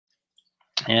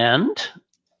And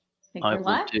I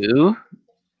will do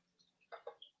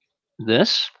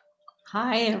this.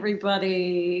 Hi,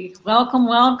 everybody. Welcome,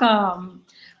 welcome.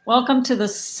 Welcome to the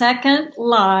second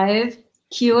live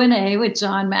Q&A with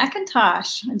John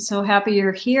McIntosh. I'm so happy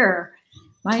you're here.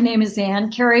 My name is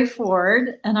Kerry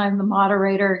Ford, and I'm the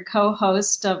moderator and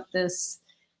co-host of this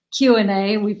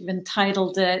Q&A. We've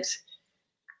entitled it,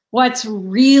 What's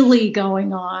Really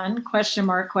Going On? Question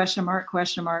mark, question mark,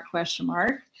 question mark, question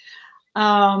mark.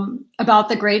 About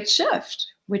the Great Shift,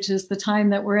 which is the time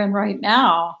that we're in right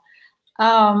now.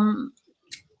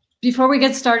 Before we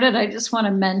get started, I just want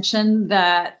to mention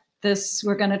that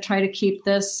we're going to try to keep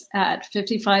this at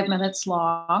 55 minutes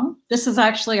long. This is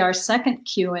actually our second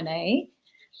Q&A.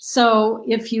 So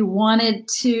if you wanted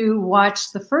to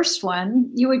watch the first one,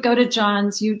 you would go to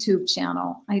John's YouTube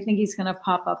channel. I think he's going to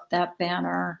pop up that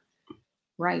banner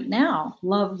right now,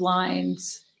 Love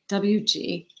Lines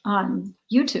WG on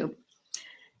YouTube.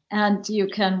 And you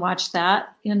can watch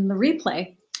that in the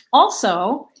replay.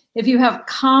 Also, if you have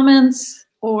comments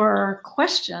or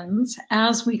questions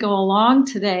as we go along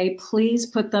today, please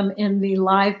put them in the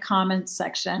live comments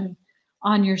section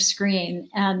on your screen,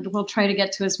 and we'll try to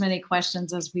get to as many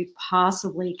questions as we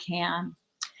possibly can.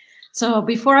 So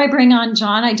before I bring on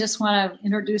John, I just want to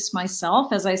introduce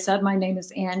myself. As I said, my name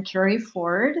is Kerry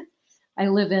Ford. I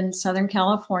live in Southern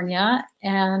California,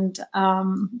 and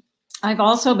I've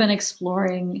also been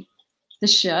exploring the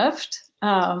shift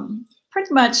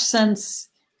pretty much since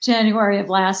January of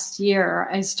last year.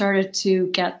 I started to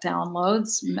get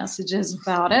downloads, messages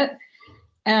about it.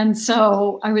 And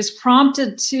so I was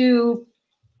prompted to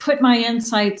put my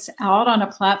insights out on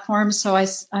a platform. So I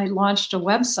launched a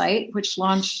website, which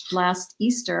launched last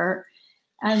Easter.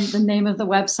 And the name of the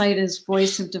website is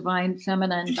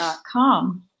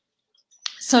voiceofdivinefeminine.com.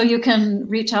 So you can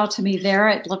reach out to me there.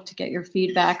 I'd love to get your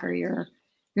feedback or your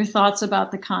thoughts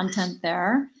about the content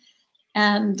there.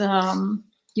 And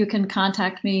you can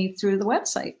contact me through the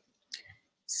website.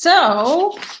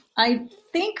 So I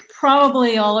think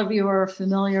probably all of you are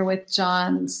familiar with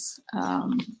John's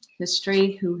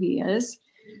history, who he is.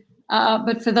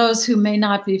 But for those who may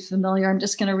not be familiar, I'm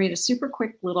just going to read a super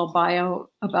quick little bio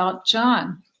about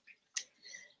John.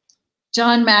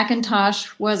 John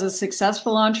McIntosh was a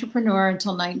successful entrepreneur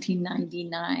until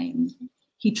 1999.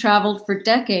 He traveled for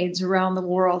decades around the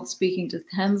world, speaking to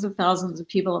tens of thousands of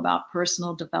people about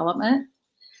personal development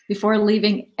before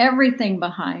leaving everything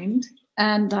behind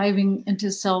and diving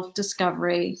into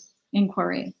self-discovery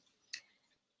inquiry.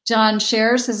 John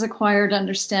shares his acquired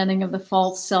understanding of the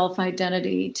false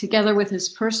self-identity together with his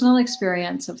personal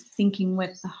experience of thinking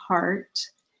with the heart,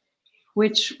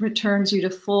 which returns you to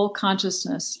full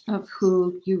consciousness of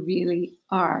who you really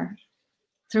are,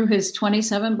 through his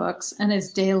 27 books and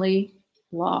his daily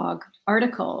blog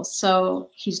articles. So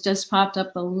he's just popped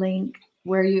up a link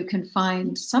where you can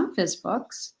find some of his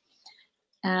books,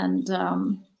 and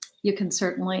you can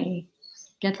certainly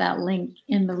get that link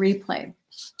in the replay,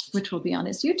 which will be on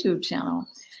his YouTube channel.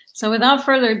 So without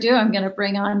further ado, I'm going to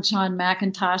bring on John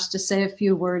McIntosh to say a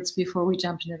few words before we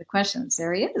jump into the questions.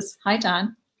 There he is. Hi,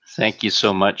 John. Thank you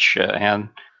so much, Anne.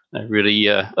 I really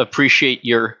appreciate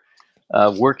your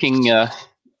working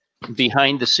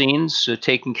behind the scenes,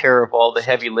 taking care of all the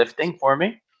heavy lifting for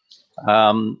me.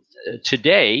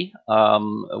 Today,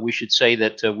 we should say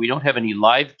that we don't have any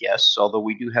live guests, although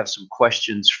we do have some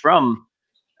questions from,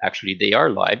 actually they are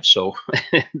live, so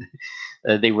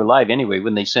they were live anyway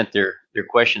when they sent their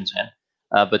questions in,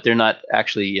 but they're not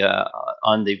actually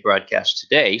on the broadcast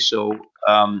today. So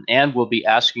Anne will be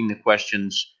asking the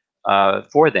questions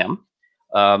for them.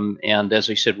 And as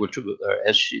I said,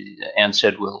 Anne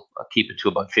said, we'll keep it to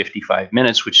about 55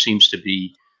 minutes, which seems to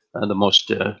be the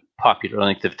most popular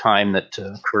length of time that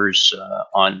occurs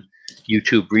on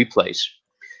YouTube replays.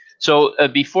 So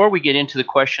before we get into the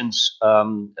questions,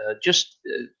 just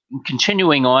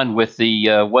continuing on with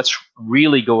the what's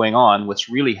really going on, what's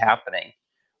really happening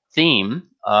theme,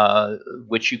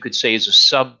 which you could say is a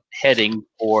subheading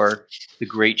for the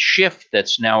great shift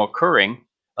that's now occurring.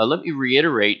 Let me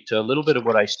reiterate a little bit of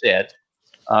what I said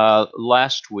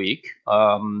last week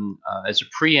as a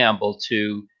preamble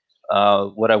to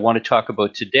what I want to talk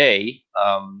about today,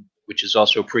 which is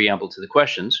also a preamble to the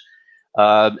questions,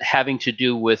 having to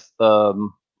do with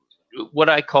what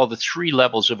I call the 3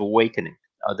 levels of awakening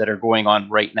that are going on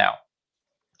right now.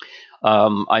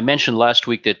 I mentioned last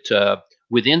week that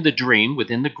within the dream,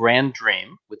 within the grand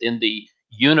dream, within the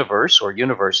universe or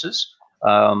universes,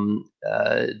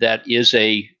 that is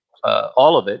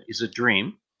all of it is a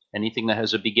dream. Anything that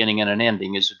has a beginning and an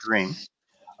ending is a dream.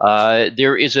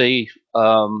 There is a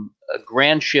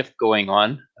grand shift going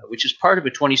on, which is part of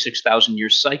a 26,000 year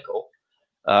cycle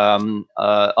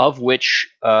of which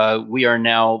we are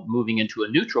now moving into a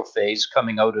neutral phase,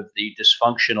 coming out of the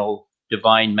dysfunctional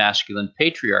divine masculine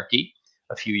patriarchy.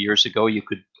 A few years ago, you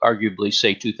could arguably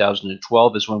say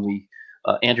 2012 is when we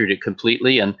entered it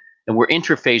completely, and we're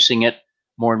interfacing it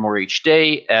more and more each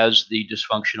day as the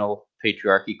dysfunctional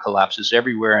patriarchy collapses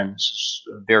everywhere, and this is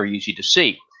very easy to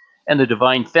see. And the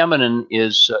divine feminine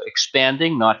is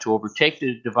expanding, not to overtake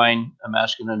the divine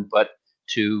masculine, but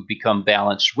to become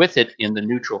balanced with it in the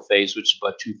neutral phase, which is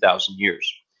about 2,000 years.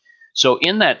 So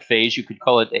in that phase, you could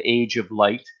call it the age of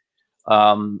light.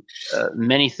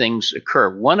 Many things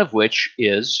occur, one of which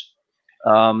is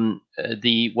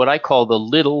what I call the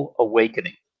little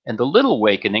awakening. And the little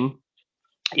awakening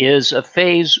is a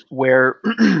phase where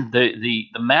the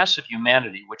mass of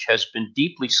humanity, which has been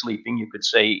deeply sleeping, you could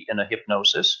say in a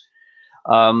hypnosis,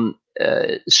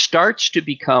 starts to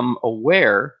become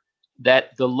aware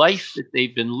that the life that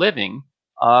they've been living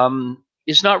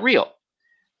is not real.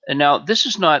 And now this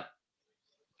is not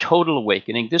total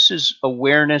awakening. This is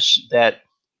awareness that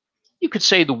you could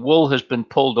say the wool has been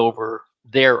pulled over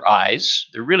their eyes.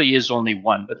 There really is only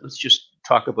one, but let's just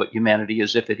talk about humanity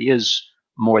as if it is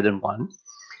more than one.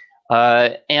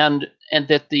 And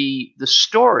that the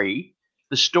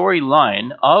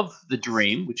storyline of the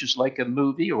dream, which is like a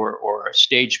movie or a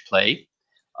stage play,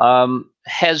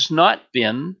 has not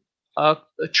been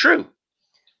true.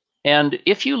 And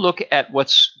if you look at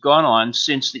what's gone on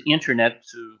since the internet,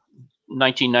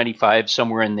 1995,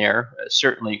 somewhere in there,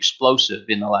 certainly explosive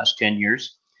in the last 10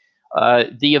 years,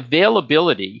 the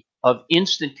availability of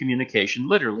instant communication,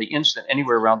 literally instant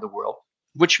anywhere around the world,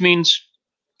 which means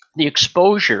the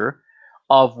exposure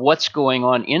of what's going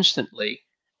on instantly,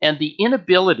 and the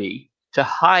inability to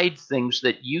hide things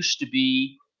that used to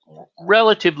be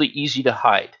relatively easy to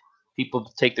hide.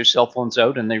 People take their cell phones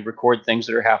out and they record things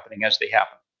that are happening as they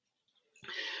happen.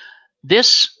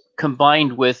 This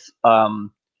combined with,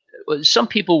 some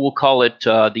people will call it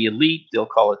the elite, they'll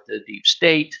call it the deep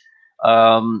state,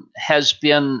 has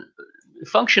been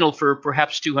functional for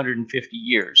perhaps 250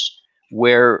 years,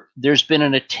 where there's been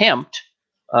an attempt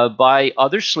by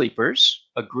other sleepers,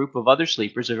 a group of other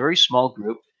sleepers, a very small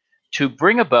group, to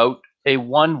bring about a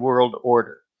one world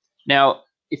order. Now,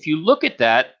 if you look at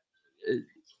that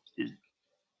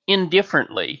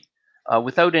indifferently,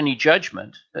 without any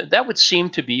judgment, that would seem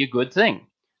to be a good thing.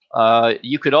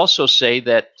 You could also say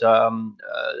that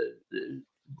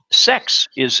sex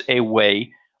is a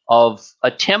way of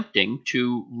attempting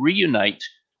to reunite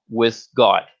with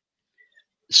God.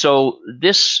 So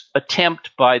this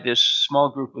attempt by this small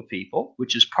group of people,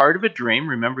 which is part of a dream,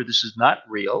 remember this is not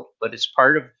real, but it's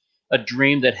part of a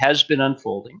dream that has been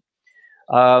unfolding,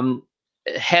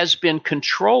 has been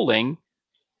controlling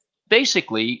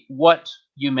basically what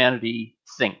humanity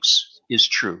thinks is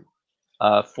true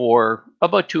for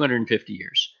about 250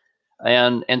 years.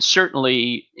 And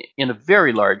certainly in a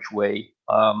very large way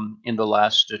in the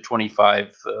last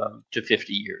 25 to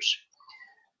 50 years.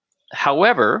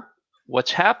 However,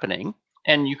 what's happening,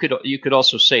 and you could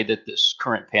also say that this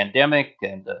current pandemic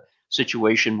and the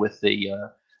situation with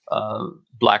the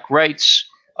black rights,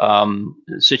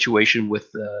 situation with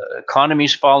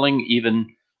economies falling,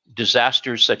 even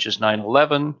disasters such as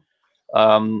 9/11,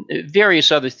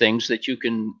 various other things that you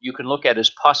can look at as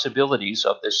possibilities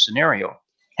of this scenario,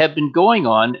 have been going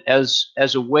on as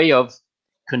a way of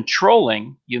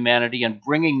controlling humanity and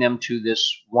bringing them to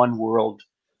this one world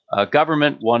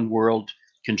government, one world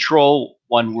control,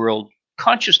 one world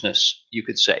consciousness. You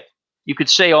could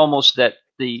say almost that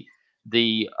the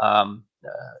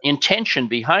intention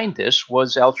behind this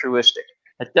was altruistic.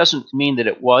 That doesn't mean that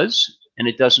it was, and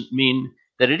it doesn't mean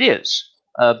that it is.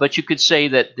 But you could say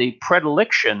that the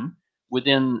predilection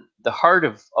within the heart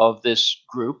of this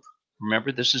group,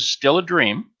 remember this is still a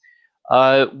dream,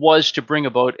 was to bring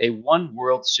about a one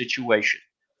world situation.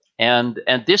 And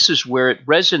this is where it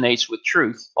resonates with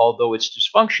truth, although it's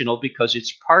dysfunctional, because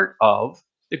it's part of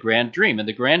the grand dream. And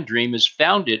the grand dream is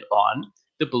founded on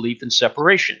the belief in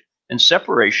separation. And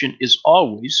separation is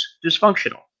always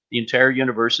dysfunctional. The entire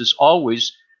universe is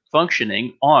always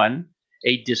functioning on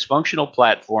a dysfunctional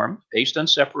platform based on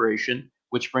separation,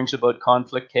 which brings about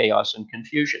conflict, chaos, and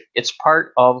confusion. It's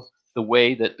part of the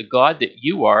way that the God that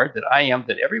you are, that I am,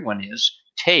 that everyone is,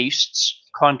 tastes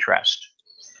contrast.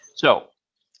 So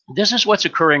this is what's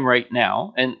occurring right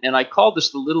now. And I call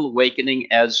this the little awakening,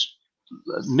 as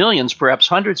millions, perhaps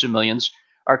hundreds of millions,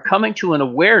 are coming to an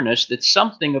awareness that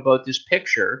something about this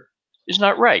picture is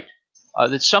not right,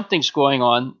 that something's going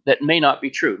on that may not be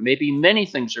true. Maybe many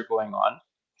things are going on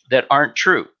that aren't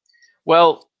true.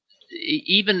 Well,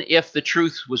 even if the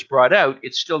truth was brought out,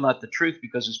 it's still not the truth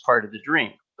because it's part of the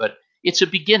dream. But it's a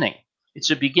beginning.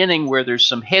 It's a beginning where there's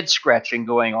some head scratching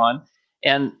going on,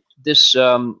 and this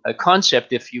a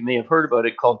concept, if you may have heard about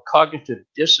it, called cognitive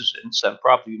dissonance. I'm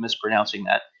probably mispronouncing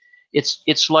that.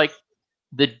 It's like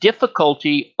the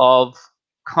difficulty of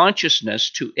consciousness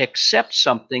to accept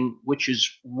something which is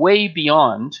way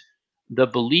beyond the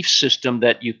belief system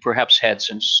that you perhaps had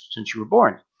since you were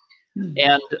born.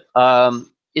 And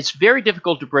it's very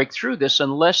difficult to break through this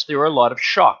unless there are a lot of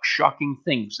shocking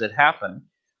things that happen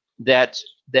that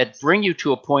bring you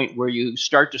to a point where you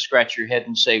start to scratch your head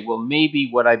and say, well, maybe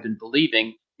what I've been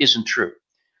believing isn't true,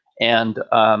 and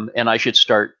I should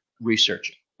start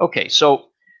researching. Okay, so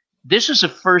this is a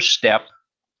first step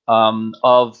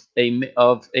of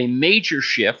a major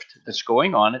shift that's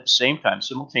going on at the same time,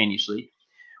 simultaneously,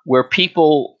 where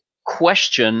people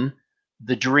question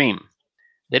the dream.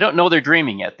 They don't know they're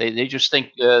dreaming yet. They just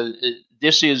think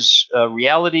this is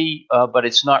reality, but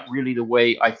it's not really the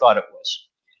way I thought it was.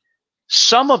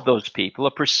 Some of those people,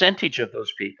 a percentage of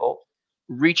those people,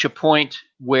 reach a point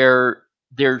where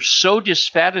they're so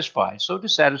dissatisfied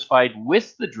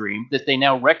with the dream that they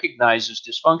now recognize as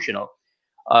dysfunctional,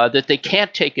 that they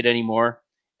can't take it anymore,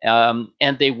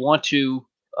 and they want to,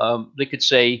 they could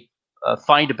say,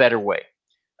 find a better way.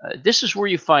 This is where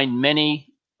you find many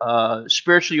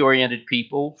spiritually oriented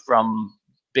people, from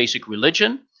basic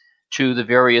religion to the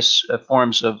various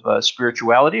forms of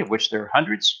spirituality, of which there are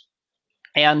hundreds.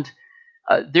 And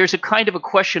there's a kind of a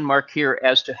question mark here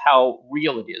as to how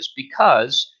real it is,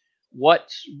 because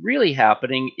what's really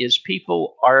happening is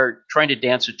people are trying to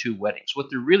dance at two weddings. What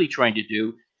they're really trying to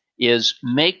do is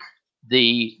make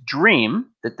the dream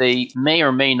that they may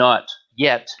or may not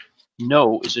yet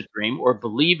know is a dream or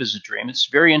believe is a dream. It's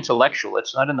very intellectual.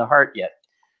 It's not in the heart yet.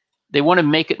 They want to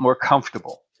make it more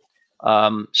comfortable.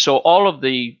 So all of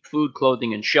the food,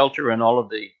 clothing, and shelter, and all of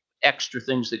the extra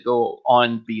things that go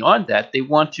on beyond that, they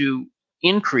want to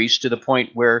increase to the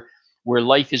point where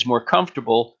life is more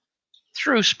comfortable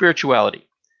through spirituality.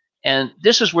 And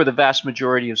this is where the vast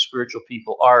majority of spiritual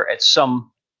people are at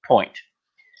some point.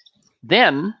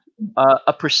 Then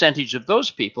a percentage of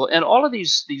those people, and all of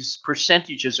these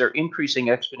percentages are increasing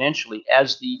exponentially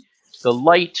as the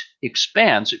light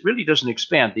expands. It really doesn't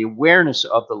expand. The awareness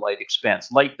of the light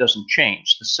expands. Light doesn't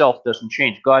change. The self doesn't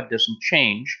change. God doesn't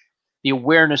change. The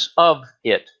awareness of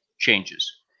it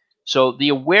changes. So the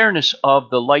awareness of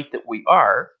the light that we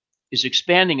are is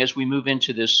expanding as we move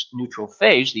into this neutral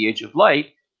phase, the age of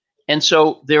light. And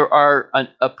so there are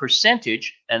a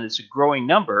percentage, and it's a growing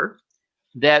number,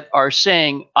 that are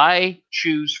saying, I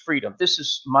choose freedom. This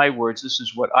is my words. This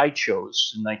is what I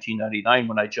chose in 1999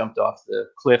 when I jumped off the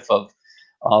cliff of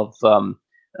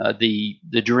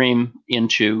the dream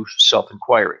into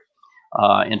self-inquiry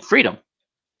and freedom.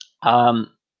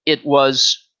 It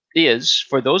is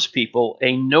for those people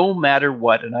a no matter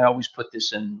what, and I always put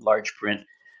this in large print,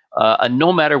 a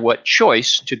no matter what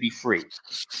choice to be free.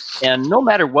 And no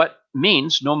matter what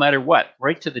means no matter what,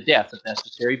 right to the death if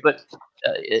necessary, but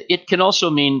it can also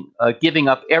mean giving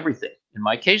up everything. In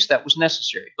my case, that was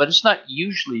necessary, but it's not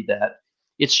usually that.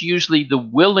 It's usually the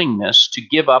willingness to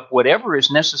give up whatever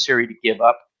is necessary to give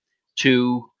up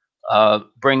to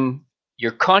bring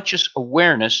your conscious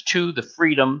awareness to the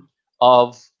freedom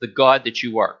of the God that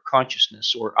you are,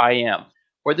 consciousness, or I am,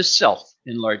 or the self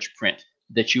in large print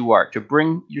that you are, to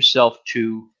bring yourself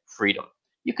to freedom.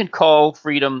 You can call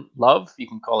freedom love, you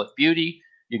can call it beauty,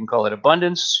 you can call it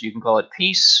abundance, you can call it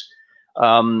peace,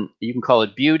 you can call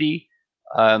it beauty,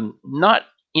 not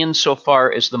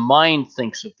insofar as the mind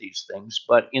thinks of these things,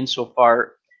 but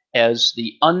insofar as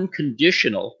the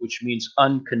unconditional, which means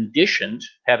unconditioned,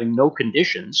 having no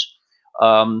conditions,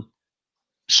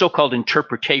 so-called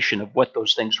interpretation of what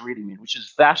those things really mean, which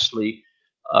is vastly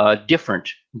different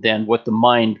than what the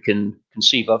mind can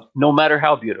conceive of, no matter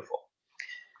how beautiful.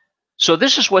 So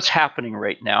this is what's happening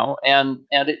right now, and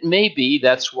it may be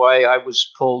that's why I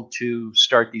was pulled to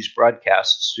start these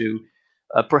broadcasts, to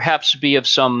perhaps be of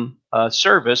some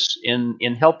service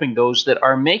in helping those that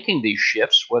are making these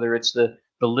shifts, whether it's the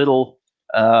little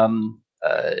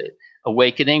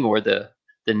awakening, or the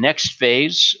next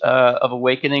phase of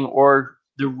awakening, or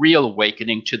the real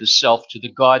awakening to the self, to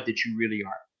the God that you really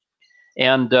are.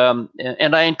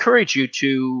 And I encourage you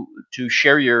to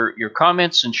share your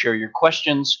comments and share your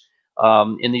questions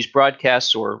in these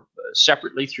broadcasts, or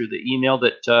separately through the email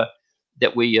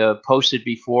that we posted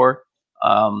before.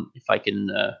 If I can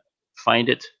find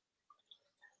it,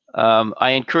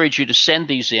 I encourage you to send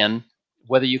these in,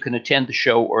 whether you can attend the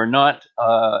show or not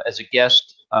as a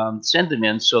guest. Send them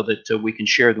in so that we can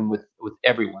share them with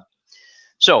everyone.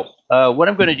 So what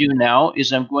I'm going to do now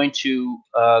is I'm going to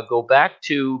go back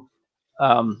to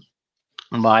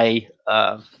my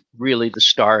really the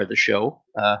star of the show,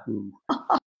 who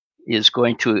is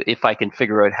going to, if I can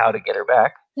figure out how to get her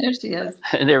back. There she is.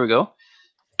 And there we go.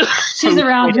 She's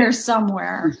around here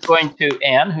somewhere.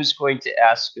 Anne, who's going to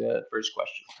ask the first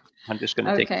question. I'm just going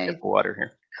to take a sip of water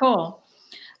here. Cool.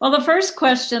 Well, the first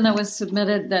question that was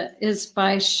submitted that is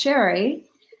by Sherry,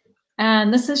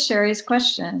 and this is Sherry's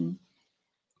question.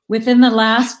 Within the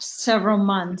last several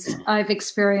months, I've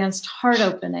experienced heart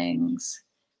openings,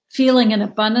 feeling an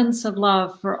abundance of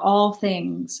love for all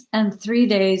things, and 3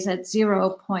 days at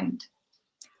 0 point.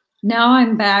 Now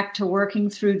I'm back to working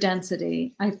through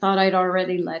density. I thought I'd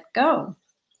already let go.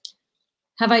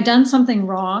 Have I done something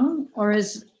wrong, or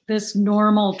is this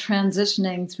normal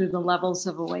transitioning through the levels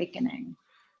of awakening?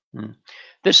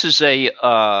 This is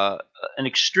an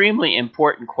extremely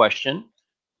important question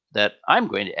that I'm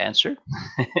going to answer.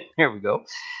 Here we go.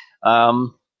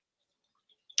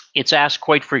 It's asked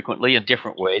quite frequently in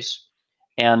different ways,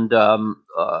 and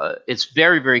it's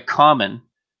very, very common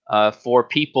for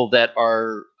people that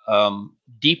are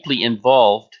deeply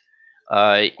involved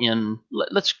in,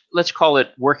 let's call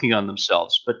it working on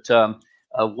themselves. But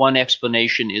one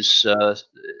explanation is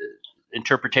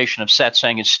interpretation of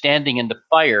satsang is standing in the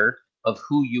fire of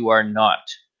who you are not,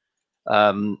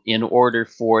 in order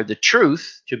for the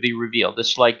truth to be revealed.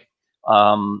 It's like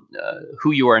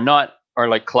who you are not are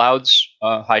like clouds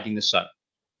hiding the sun,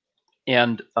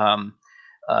 and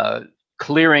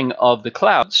clearing of the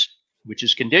clouds, which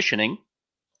is conditioning,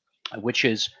 which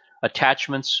is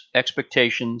attachments,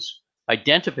 expectations,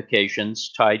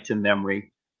 identifications tied to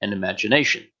memory and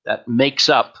imagination. That makes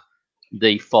up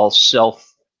the false self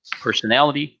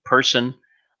personality, person,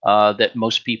 that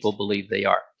most people believe they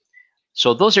are.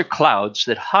 So those are clouds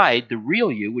that hide the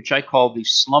real you, which I call the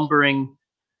slumbering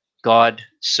God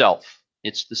self.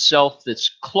 It's the self that's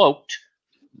cloaked,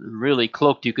 really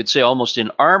cloaked, you could say almost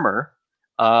in armor,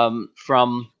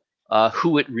 from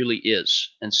who it really is.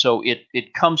 And so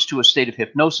it comes to a state of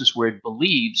hypnosis where it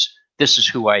believes this is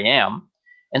who I am.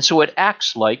 And so it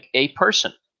acts like a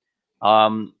person.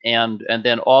 And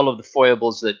then all of the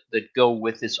foibles that go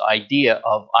with this idea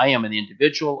of I am an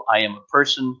individual, I am a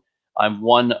person, I'm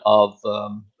one of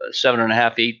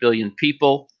 7.5, 8 billion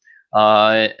people.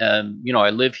 And, you know,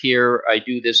 I live here, I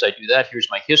do this, I do that. Here's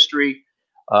my history.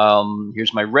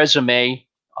 Here's my resume.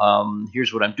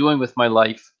 Here's what I'm doing with my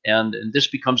life. And this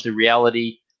becomes the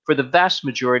reality for the vast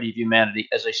majority of humanity.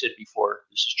 As I said before,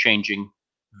 this is changing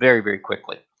very, very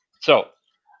quickly. So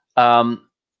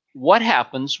what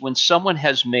happens when someone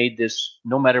has made this,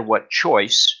 no matter what,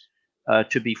 choice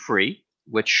to be free,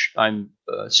 which I'm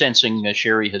sensing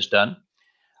Sherry has done,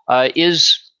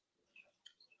 is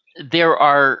there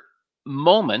are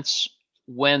moments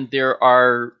when there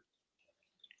are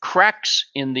cracks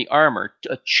in the armor,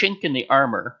 a chink in the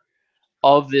armor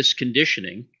of this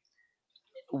conditioning,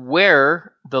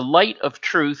 where the light of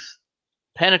truth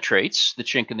penetrates the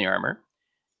chink in the armor.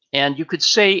 And you could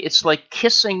say it's like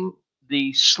kissing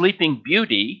the sleeping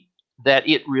beauty that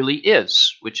it really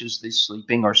is, which is the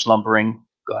sleeping or slumbering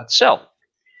God self.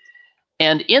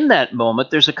 And in that moment,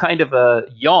 there's a kind of a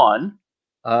yawn.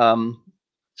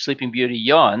 Sleeping Beauty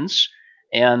yawns,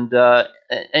 and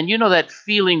you know that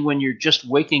feeling when you're just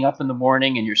waking up in the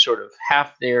morning and you're sort of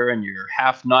half there and you're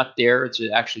half not there. It's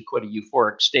actually quite a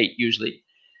euphoric state usually,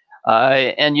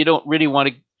 and you don't really want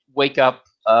to wake up,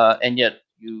 and yet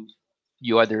you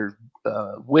either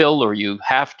will or you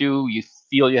have to. You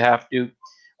feel you have to,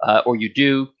 or you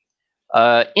do.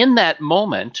 In that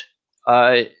moment,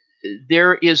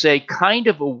 there is a kind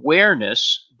of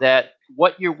awareness that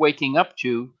what you're waking up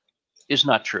to is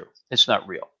not true. It's not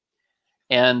real.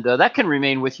 And that can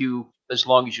remain with you as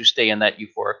long as you stay in that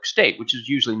euphoric state, which is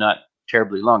usually not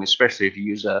terribly long, especially if you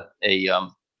use a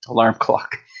alarm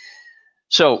clock.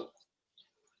 So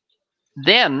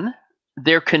then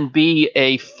there can be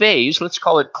a phase, let's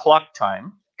call it clock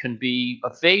time, can be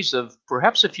a phase of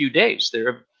perhaps a few days. There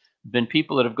have been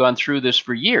people that have gone through this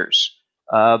for years.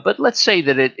 But let's say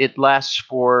that it lasts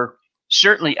for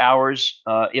certainly hours,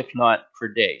 if not for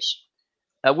days.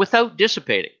 Without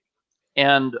dissipating.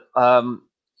 And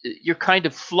you're kind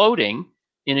of floating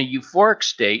in a euphoric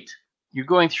state. You're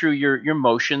going through your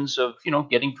motions of, you know,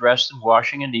 getting dressed and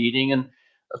washing and eating and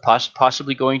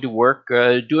possibly going to work,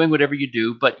 doing whatever you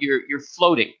do, but you're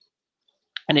floating.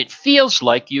 And it feels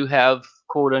like you have,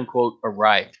 quote unquote,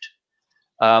 arrived.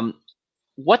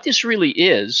 What this really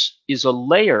is a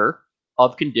layer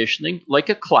of conditioning, like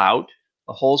a cloud.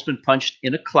 A hole's been punched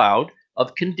in a cloud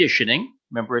of conditioning.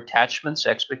 Remember, attachments,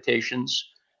 expectations,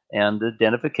 and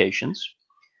identifications.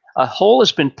 A hole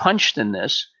has been punched in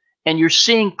this, and you're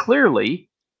seeing clearly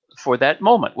for that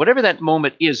moment, whatever that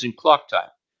moment is in clock time.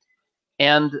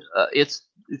 And it's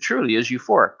truly is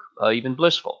euphoric, even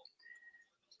blissful.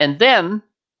 And then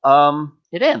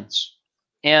it ends,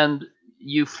 and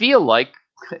you feel like,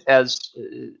 as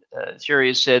Kerry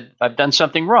has said, I've done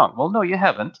something wrong. Well, no, you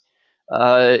haven't.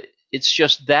 It's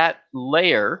just that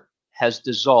layer has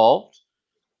dissolved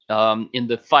in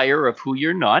the fire of who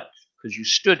you're not, because you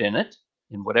stood in it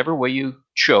in whatever way you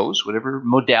chose, whatever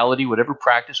modality, whatever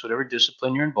practice, whatever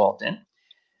discipline you're involved in.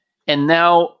 And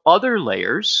now other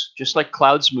layers, just like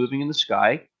clouds moving in the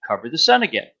sky, cover the sun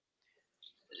again.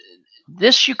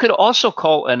 This you could also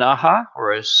call an aha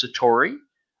or a satori,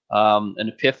 an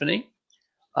epiphany.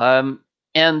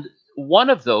 And one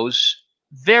of those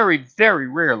very, very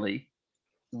rarely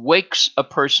wakes a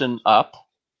person up,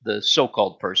 the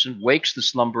so-called person, wakes the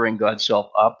slumbering God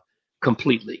self up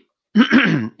completely.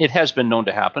 It has been known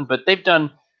to happen, but they've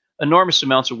done enormous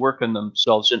amounts of work on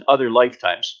themselves in other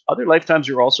lifetimes. Other lifetimes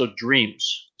are also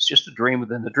dreams. It's just a dream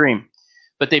within the dream.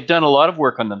 But they've done a lot of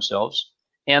work on themselves,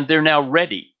 and they're now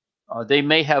ready. They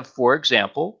may have, for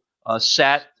example,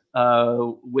 sat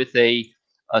with a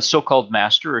so-called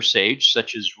master or sage,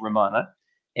 such as Ramana,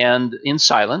 and in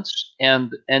silence,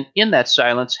 and in that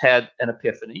silence had an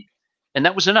epiphany, and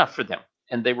that was enough for them,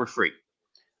 and they were free.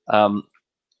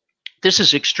 This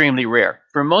is extremely rare.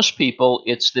 For most people,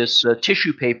 it's this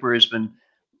tissue paper has been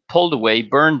pulled away,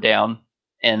 burned down,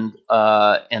 and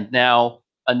now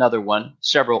another one,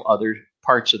 several other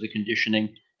parts of the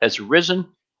conditioning has arisen.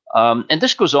 And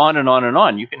this goes on and on and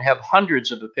on. You can have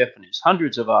hundreds of epiphanies,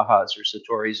 hundreds of ahas or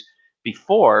satoris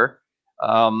before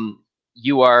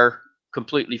you are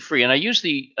completely free. And I used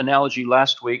the analogy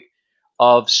last week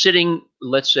of sitting,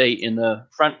 let's say, in the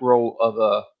front row of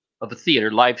a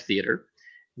theater, live theater,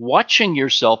 watching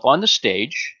yourself on the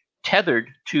stage, tethered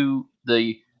to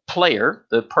the player,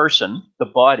 the person, the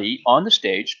body on the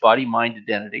stage, body, mind,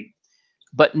 identity,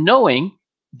 but knowing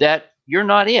that you're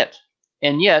not it,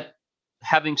 and yet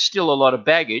having still a lot of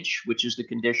baggage, which is the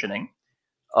conditioning,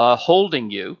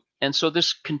 holding you. And so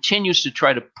this continues to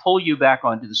try to pull you back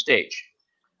onto the stage.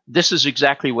 This is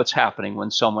exactly what's happening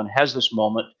when someone has this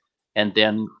moment and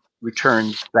then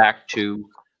returns back to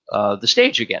the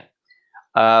stage again.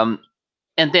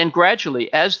 And then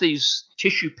gradually, as these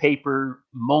tissue paper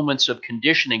moments of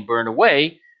conditioning burn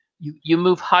away, you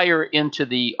move higher into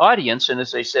the audience. And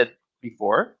as I said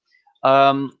before,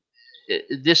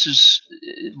 this is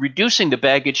reducing the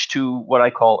baggage to what I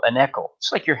call an echo.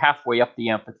 It's like you're halfway up the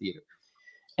amphitheater.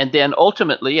 And then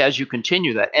ultimately, as you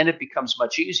continue that, and it becomes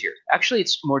much easier. Actually,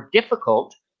 it's more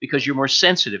difficult because you're more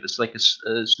sensitive. It's like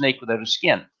a snake without a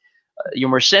skin. You're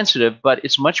more sensitive, but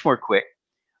it's much more quick.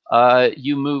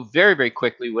 You move very, very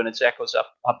quickly when it echoes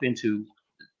up into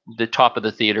the top of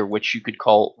the theater, which you could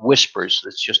call whispers.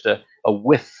 It's just a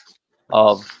whiff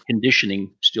of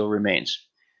conditioning still remains.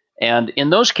 And in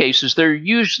those cases, there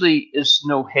usually is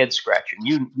no head scratching.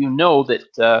 You know that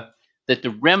that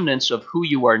the remnants of who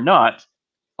you are not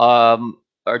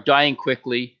are dying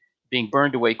quickly, being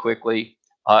burned away quickly,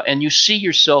 and you see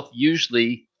yourself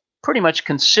usually pretty much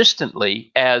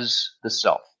consistently as the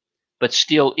self, but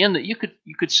still in the, you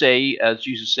could say, as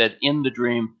Jesus said, in the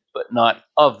dream, but not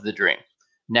of the dream,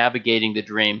 navigating the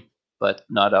dream, but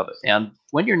not of it. And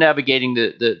when you're navigating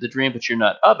the dream, but you're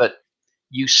not of it,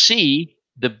 you see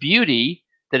the beauty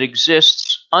that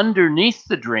exists underneath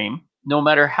the dream, no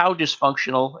matter how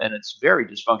dysfunctional, and it's very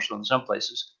dysfunctional in some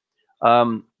places,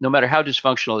 no matter how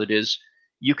dysfunctional it is,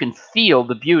 you can feel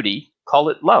the beauty, call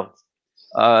it love,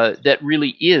 that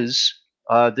really is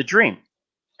the dream.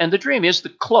 And the dream is the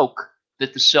cloak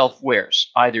that the self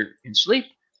wears, either in sleep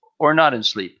or not in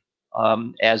sleep,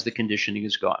 as the conditioning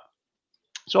is gone.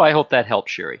 So I hope that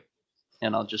helps, Sherry.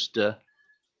 And I'll just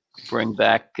bring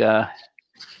back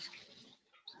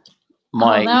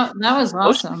my... Oh, that was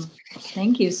awesome.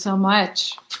 Thank you so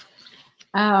much.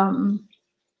 The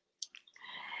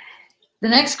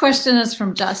next question is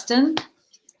from Justin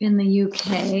in the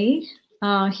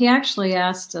UK. He actually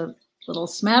asked a little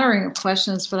smattering of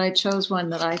questions, but I chose one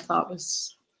that I thought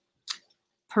was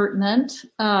pertinent.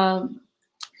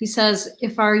 He says,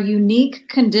 if our unique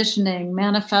conditioning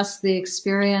manifests the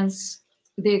experiences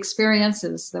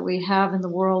that we have in the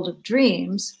world of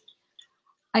dreams,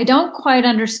 I don't quite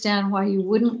understand why you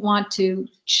wouldn't want to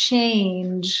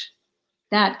change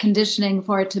that conditioning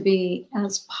for it to be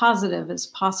as positive as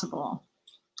possible.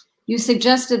 You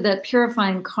suggested that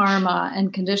purifying karma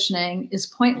and conditioning is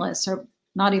pointless or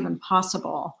not even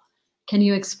possible. Can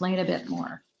you explain a bit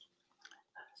more?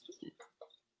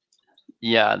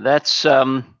 Yeah, that's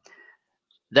an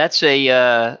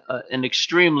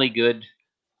extremely good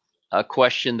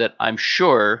question that I'm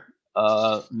sure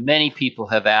many people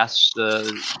have asked,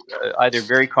 either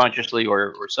very consciously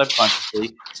or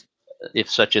subconsciously, if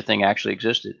such a thing actually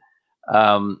existed.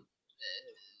 Um,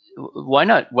 why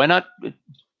not? Why not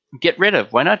get rid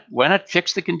of? Why not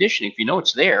fix the conditioning if you know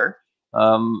it's there?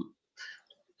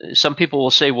 Some people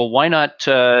will say, well, why not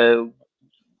do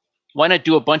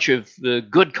a bunch of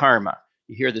good karma?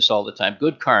 You hear this all the time,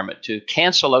 good karma, to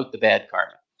cancel out the bad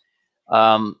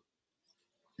karma.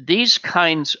 These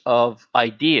kinds of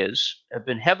ideas have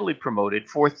been heavily promoted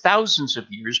for thousands of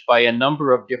years by a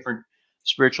number of different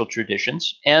spiritual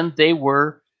traditions, and they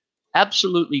were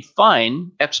absolutely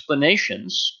fine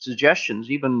explanations, suggestions,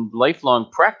 even lifelong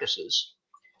practices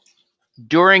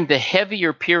during the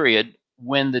heavier period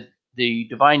when the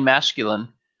divine masculine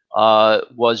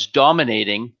was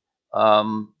dominating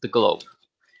the globe,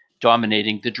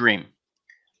 dominating the dream.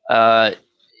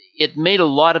 It made a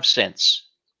lot of sense.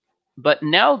 But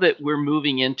now that we're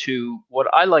moving into what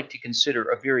I like to consider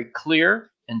a very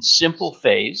clear and simple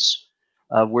phase,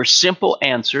 where simple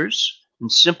answers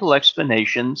and simple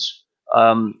explanations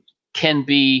can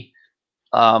be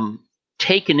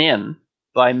taken in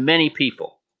by many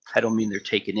people. I don't mean they're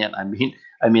taken in.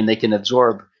 I mean they can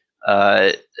absorb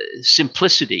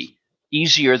simplicity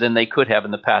easier than they could have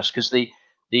in the past, because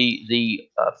the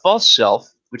false self,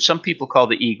 which some people call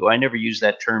the ego, I never use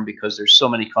that term because there's so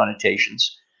many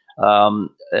connotations.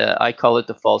 I call it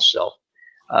the false self.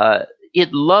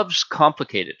 It loves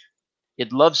complicated.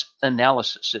 It loves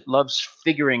analysis. It loves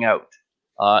figuring out.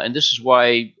 And this is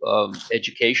why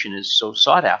education is so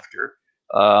sought after.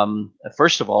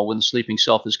 First of all, when the sleeping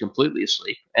self is completely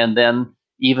asleep, and then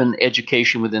even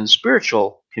education within the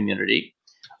spiritual community,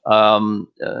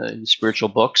 spiritual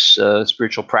books,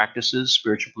 spiritual practices,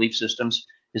 spiritual belief systems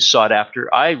is sought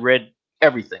after. I read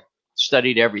everything,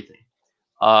 studied everything.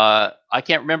 I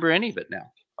can't remember any of it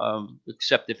now,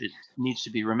 except if it needs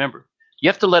to be remembered. You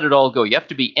have to let it all go. You have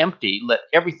to be empty, let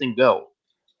everything go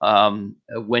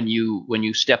when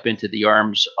you step into the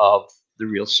arms of the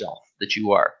real self that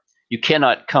you are. You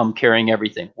cannot come carrying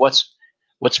everything. What's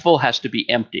full has to be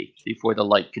empty before the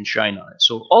light can shine on it.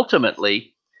 So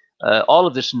ultimately, all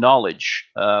of this knowledge,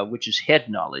 which is head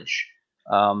knowledge,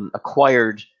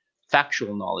 acquired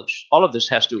factual knowledge, all of this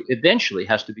eventually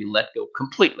has to be let go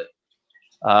completely.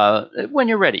 When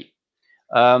you're ready.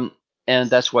 And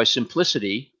that's why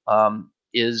simplicity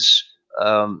is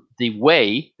the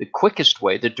way, the quickest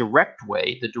way, the direct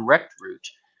route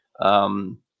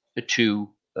to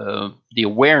the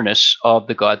awareness of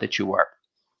the God that you are.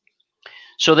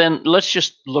 So then let's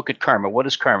just look at karma. What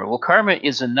is karma? Well, karma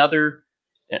is another,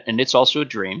 and it's also a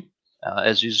dream,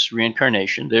 as is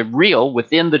reincarnation. They're real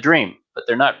within the dream, but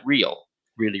they're not real,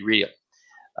 really real.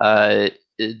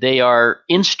 They are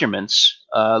instruments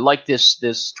like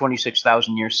this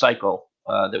 26,000 year cycle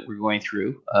that we're going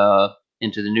through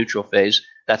into the neutral phase.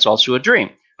 That's also a dream,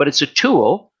 but it's a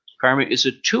tool. Karma is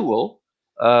a tool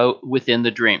within the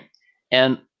dream,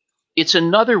 and it's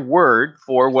another word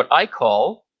for what I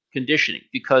call conditioning,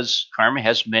 because karma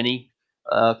has many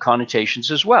connotations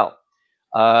as well.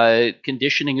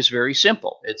 Conditioning is very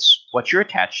simple. It's what you're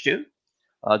attached to,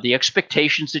 the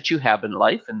expectations that you have in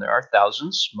life, and there are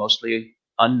thousands, mostly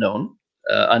unknown,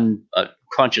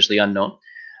 consciously unknown.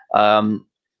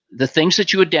 The things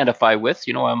that you identify with.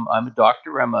 You know, I'm a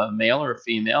doctor. I'm a male or a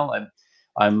female.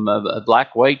 I'm a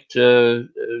black, white,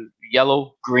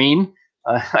 yellow, green.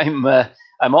 I'm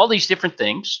all these different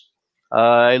things.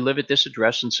 I live at this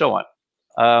address, and so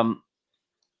on.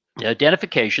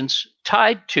 Identifications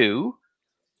tied to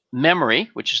memory,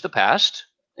 which is the past,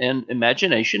 and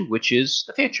imagination, which is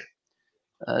the future.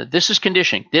 This is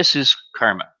conditioning. This is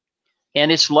karma.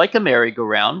 And it's like a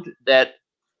merry-go-round that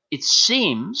it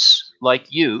seems like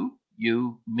you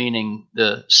meaning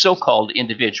the so-called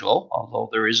individual, although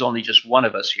there is only just one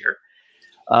of us here,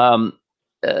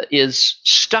 is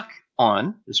stuck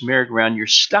on this merry-go-round. You're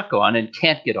stuck on and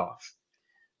can't get off.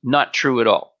 Not true at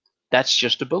all. That's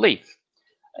just a belief.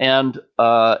 And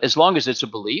as long as it's a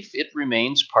belief, it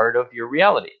remains part of your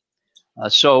reality.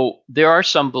 So there are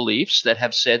some beliefs that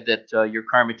have said that your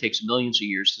karma takes millions of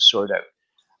years to sort out.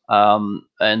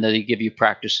 And they give you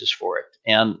practices for it.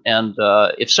 And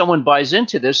if someone buys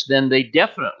into this, then they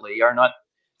definitely are not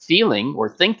feeling or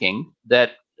thinking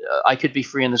that I could be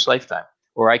free in this lifetime,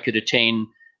 or I could attain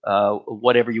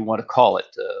whatever you want to call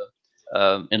it,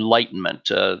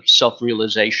 enlightenment,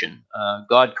 self-realization,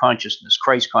 God consciousness,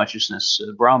 Christ consciousness,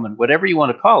 Brahman, whatever you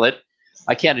want to call it.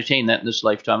 I can't attain that in this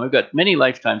lifetime. I've got many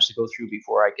lifetimes to go through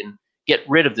before I can get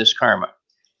rid of this karma.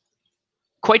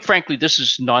 Quite frankly, this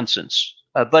is nonsense.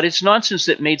 But it's nonsense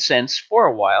that made sense for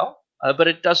a while, but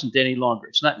it doesn't any longer.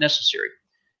 It's not necessary.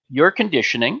 Your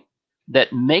conditioning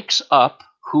that makes up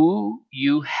who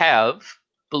you have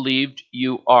believed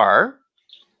you are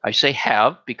I say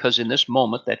have because in this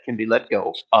moment that can be let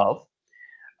go of.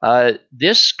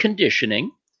 This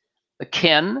conditioning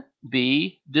can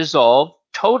be dissolved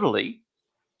totally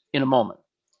in a moment.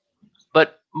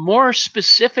 But more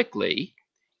specifically,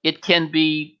 it can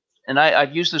be, and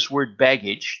I've used this word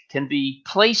baggage, can be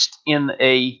placed in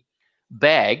a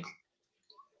bag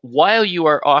while you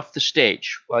are off the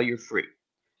stage, while you're free.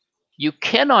 You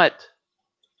cannot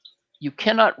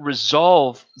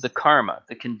resolve the karma,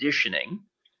 the conditioning.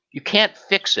 You can't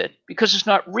fix it because it's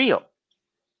not real.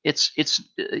 It's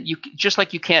you just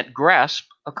like you can't grasp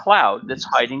a cloud that's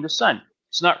hiding the sun.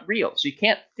 It's not real. So you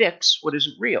can't fix what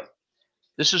isn't real.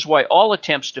 This is why all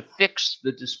attempts to fix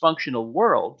the dysfunctional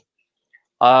world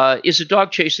is a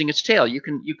dog chasing its tail. You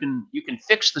can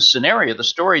fix the scenario, the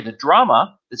story, the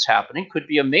drama that's happening could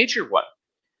be a major one.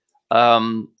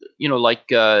 Like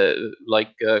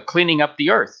cleaning up the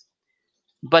earth.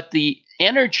 But the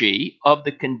energy of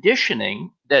the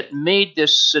conditioning that made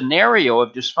this scenario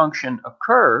of dysfunction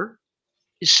occur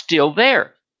is still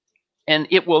there. And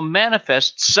it will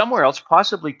manifest somewhere else,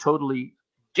 possibly totally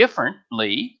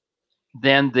differently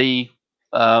than the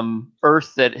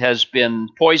earth that has been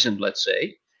poisoned, let's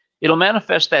say. It'll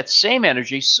manifest that same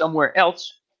energy somewhere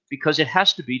else because it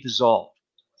has to be dissolved.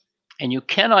 And you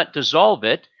cannot dissolve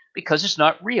it because it's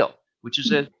not real, which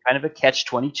is a kind of a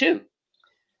catch-22.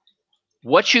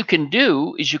 What you can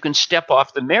do is you can step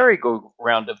off the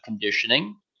merry-go-round of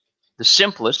conditioning. The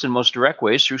simplest and most direct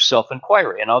way is through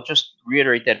self-inquiry. And I'll just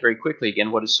reiterate that very quickly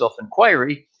again. What is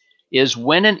self-inquiry? Is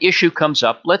when an issue comes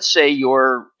up, let's say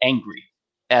you're angry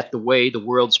at the way the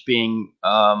world's being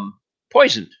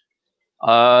poisoned,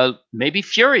 maybe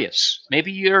furious,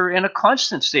 maybe you're in a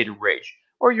constant state of rage,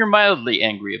 or you're mildly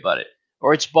angry about it,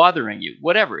 or it's bothering you,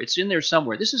 whatever, it's in there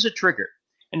somewhere. This is a trigger.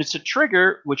 And it's a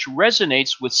trigger which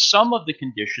resonates with some of the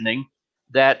conditioning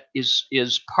that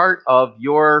is part of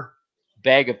your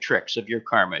bag of tricks, of your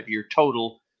karma, of your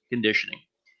total conditioning.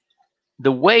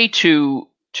 The way to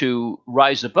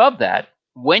rise above that,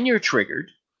 when you're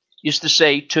triggered, is to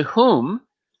say, to whom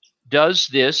does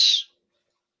this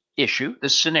issue,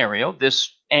 this scenario,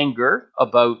 this anger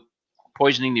about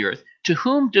poisoning the earth, to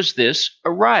whom does this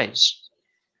arise?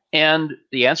 And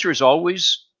the answer is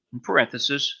always, in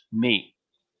parenthesis, me.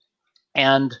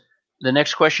 And the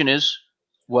next question is,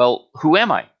 well, who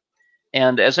am I?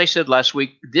 And as I said last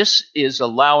week, this is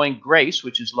allowing grace,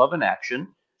 which is love in action,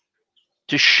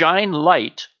 to shine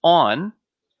light on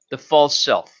the false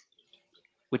self,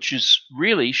 which is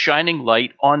really shining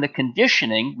light on the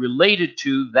conditioning related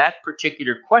to that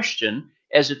particular question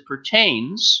as it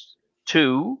pertains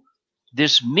to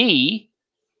this me,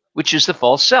 which is the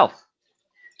false self.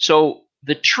 So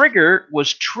the trigger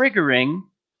was triggering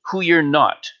who you're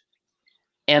not.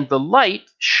 And the light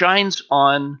shines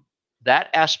on that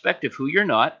aspect of who you're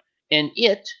not, and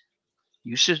it,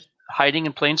 uses hiding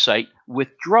in plain sight,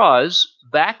 withdraws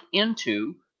back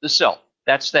into the self.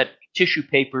 That's that tissue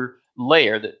paper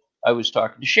layer that I was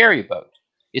talking to Sherry about.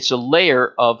 It's a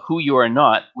layer of who you are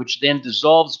not, which then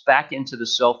dissolves back into the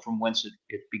self from whence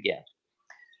it began.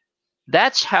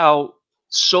 That's how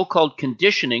so-called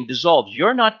conditioning dissolves.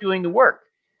 You're not doing the work.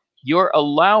 You're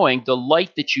allowing the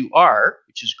light that you are,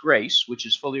 which is grace, which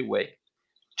is fully awake,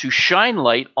 to shine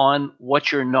light on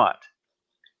what you're not.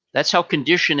 That's how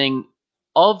conditioning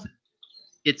of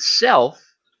itself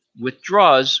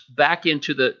withdraws back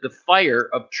into the fire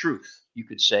of truth, you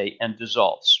could say, and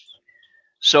dissolves.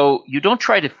 So you don't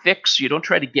try to fix, you don't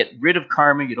try to get rid of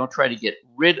karma, you don't try to get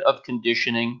rid of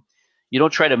conditioning, you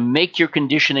don't try to make your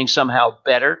conditioning somehow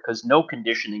better, because no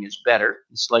conditioning is better.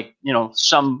 It's like,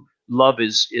 some love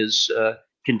is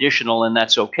conditional and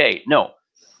that's okay. No,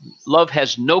 love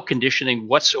has no conditioning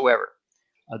whatsoever.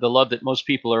 The love that most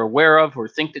people are aware of or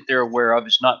think that they're aware of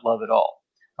is not love at all.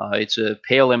 It's a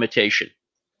pale imitation,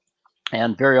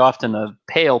 and very often a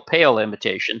pale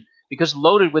imitation, because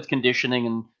loaded with conditioning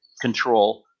and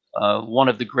control. One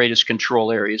of the greatest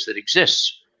control areas that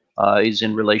exists is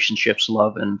in relationships,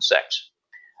 love, and sex.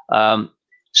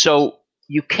 So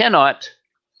you cannot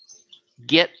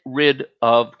get rid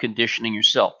of conditioning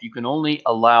yourself. You can only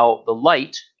allow the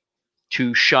light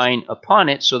to shine upon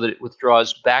it so that it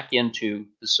withdraws back into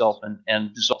the self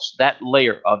and dissolves that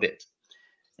layer of it.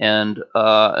 And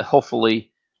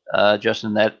hopefully,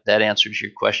 Justin, that answers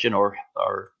your question or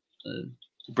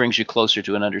brings you closer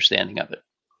to an understanding of it.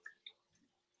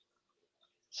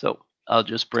 So I'll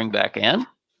just bring back Anne.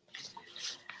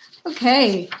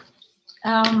 Okay.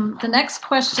 The next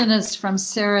question is from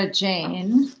Sarah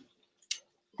Jane.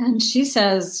 And she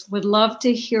says, would love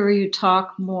to hear you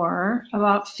talk more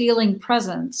about feeling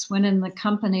presence when in the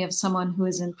company of someone who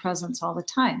is in presence all the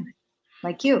time,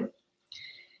 like you.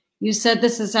 You said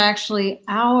this is actually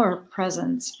our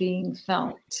presence being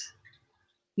felt.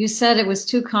 You said it was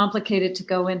too complicated to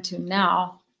go into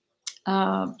now,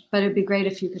 but it'd be great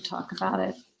if you could talk about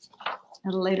it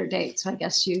at a later date. So I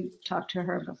guess you talked to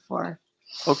her before.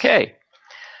 Okay.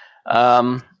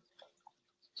 Well,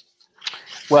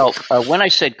 when I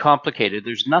said complicated,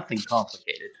 there's nothing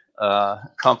complicated.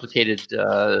 Complicated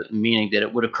meaning that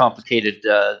it would have complicated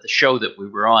the show that we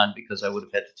were on, because I would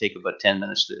have had to take about 10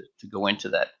 minutes to go into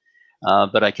that.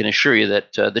 But I can assure you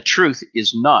that the truth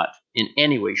is not in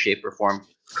any way, shape, or form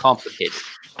complicated.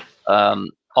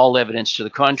 All evidence to the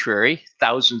contrary,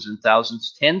 thousands and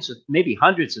thousands, tens of, maybe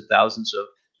hundreds of thousands of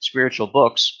spiritual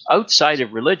books outside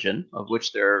of religion, of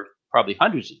which there are probably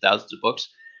hundreds of thousands of books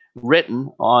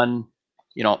written on,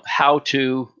 how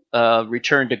to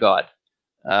return to God.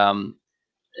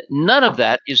 None of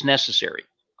that is necessary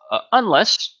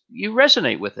unless you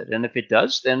resonate with it. And if it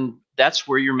does, then that's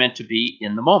where you're meant to be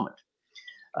in the moment.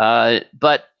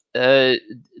 But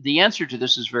the answer to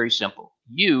this is very simple.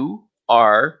 You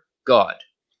are God.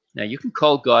 Now, you can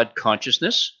call God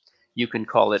consciousness. You can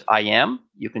call it I am.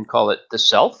 You can call it the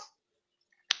self.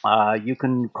 You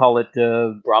can call it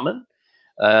Brahman.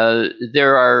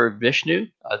 There are Vishnu.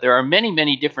 There are many,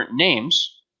 many different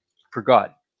names for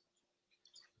God.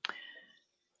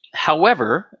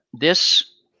 However, this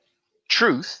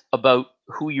truth about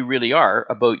who you really are,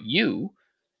 about you,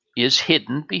 is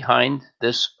hidden behind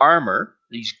this armor,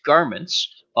 these garments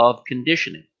of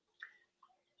conditioning.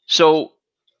 So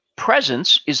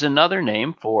presence is another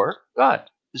name for God,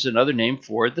 is another name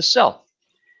for the self.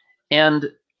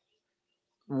 And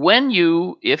when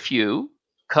you, if you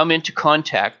come into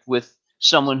contact with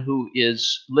someone who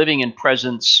is living in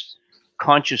presence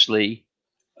consciously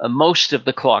most of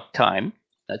the clock time,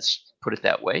 let's put it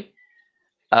that way,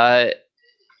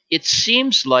 it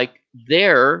seems like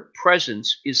their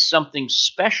presence is something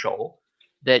special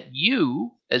that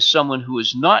you, as someone who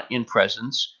is not in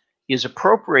presence, is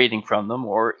appropriating from them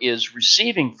or is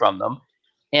receiving from them,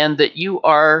 and that you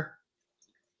are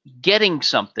getting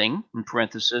something, in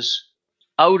parenthesis,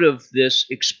 out of this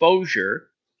exposure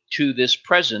to this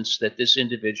presence that this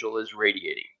individual is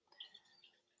radiating.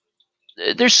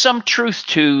 There's some truth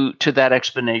to that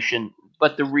explanation,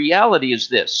 but the reality is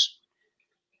this.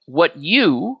 What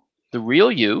you, the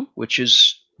real you, which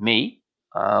is me,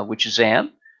 which is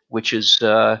Anne, which is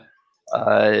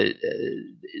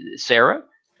Sarah,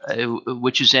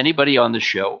 which is anybody on the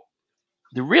show,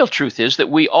 the real truth is that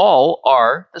we all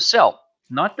are the self,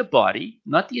 not the body,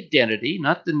 not the identity,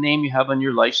 not the name you have on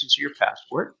your license or your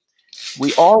passport.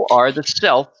 We all are the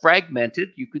self, fragmented,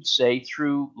 you could say,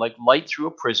 through like light through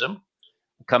a prism,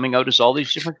 coming out as all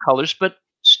these different colors, but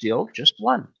still just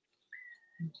one.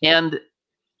 And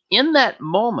in that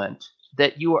moment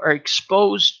that you are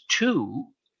exposed to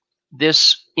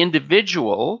this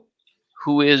individual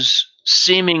who is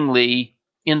seemingly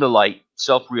in the light,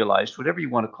 self-realized, whatever you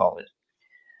want to call it,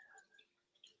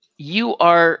 you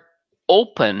are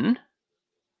open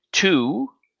to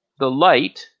the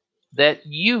light that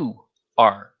you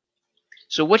are.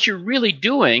 So what you're really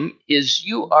doing is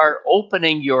you are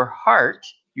opening your heart.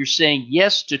 You're saying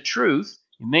yes to truth.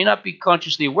 You may not be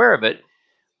consciously aware of it,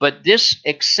 but this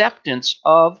acceptance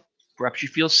of, perhaps you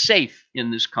feel safe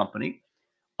in this company,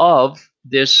 of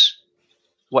this,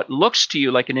 what looks to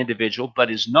you like an individual, but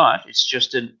is not. It's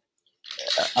just a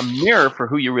mirror for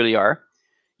who you really are.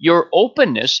 Your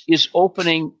openness is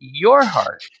opening your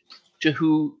heart to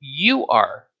who you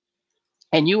are.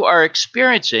 And you are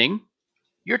experiencing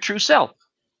your true self.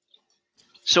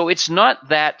 So it's not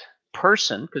that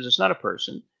person, because it's not a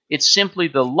person. It's simply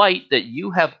the light that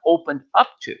you have opened up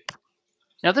to.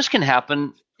 Now, this can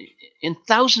happen in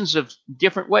thousands of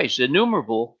different ways,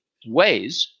 innumerable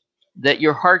ways that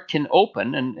your heart can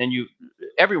open. And you,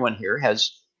 everyone here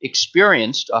has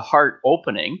experienced a heart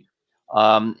opening,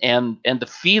 and the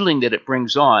feeling that it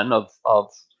brings on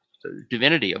of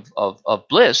divinity, of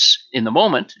bliss in the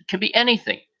moment. It can be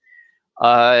anything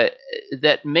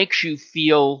that makes you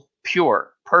feel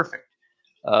pure, perfect,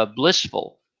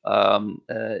 blissful.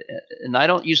 And I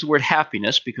don't use the word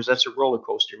happiness because that's a roller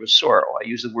coaster with sorrow. I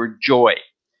use the word joy.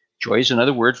 Joy is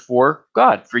another word for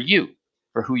God, for you,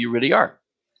 for who you really are.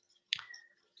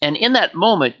 And in that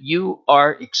moment, you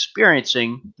are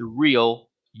experiencing the real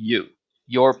you,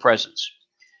 your presence.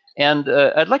 And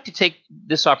I'd like to take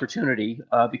this opportunity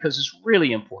because it's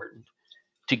really important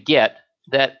to get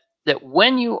that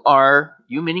when you are,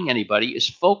 you meaning anybody, is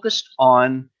focused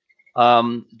on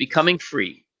becoming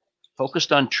free,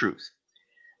 focused on truth,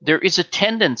 there is a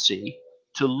tendency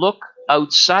to look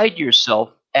outside yourself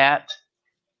at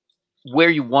where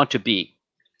you want to be.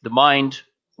 The mind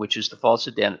which is the false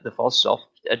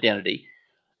self-identity,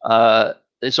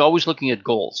 is always looking at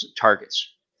goals, targets.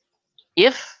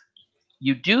 If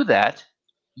you do that,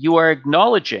 you are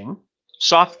acknowledging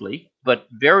softly, but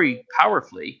very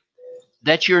powerfully,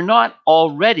 that you're not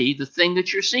already the thing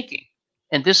that you're seeking.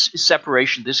 And this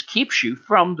separation, this keeps you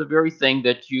from the very thing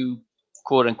that you,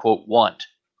 quote unquote, want,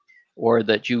 or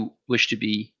that you wish to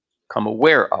become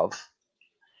aware of.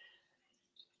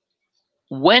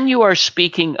 When you are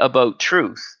speaking about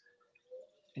truth,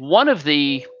 one of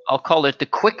the, I'll call it the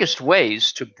quickest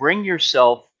ways to bring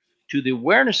yourself to the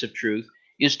awareness of truth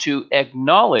is to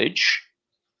acknowledge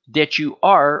that you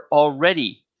are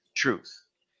already truth.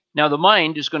 Now, the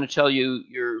mind is going to tell you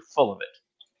you're full of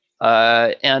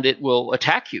it, and it will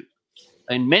attack you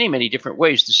in many, many different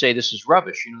ways to say this is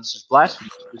rubbish, this is blasphemy,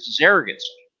 this is arrogance.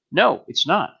 No, it's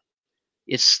not.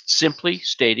 It's simply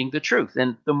stating the truth.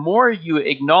 And the more you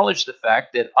acknowledge the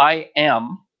fact that I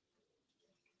am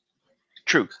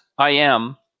truth, I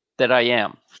am that I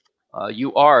am,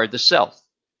 you are the self,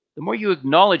 the more you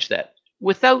acknowledge that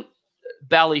without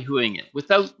ballyhooing it,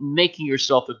 without making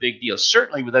yourself a big deal,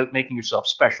 certainly without making yourself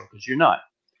special, because you're not,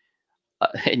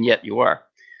 and yet you are.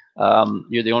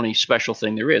 You're the only special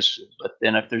thing there is. But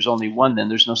then if there's only one, then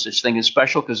there's no such thing as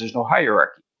special because there's no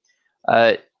hierarchy.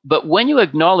 But when you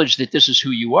acknowledge that this is who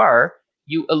you are,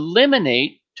 you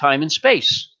eliminate time and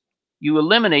space. You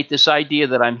eliminate this idea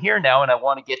that I'm here now and I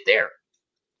want to get there.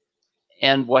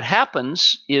 And what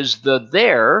happens is the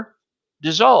there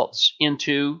dissolves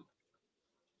into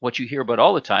what you hear about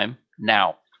all the time,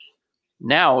 now.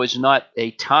 Now is not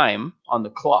a time on the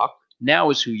clock.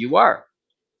 Now is who you are.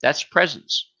 That's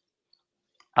presence.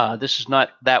 This is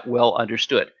not that well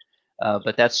understood,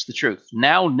 but that's the truth.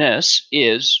 Nowness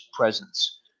is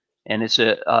presence, and it's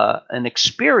an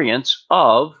experience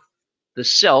of the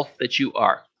self that you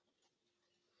are.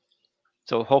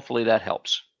 So hopefully that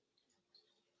helps.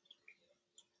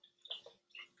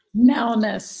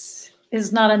 Nowness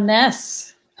is not a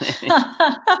ness.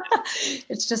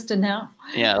 It's just a now.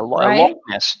 Yeah, a right?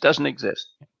 lowness doesn't exist.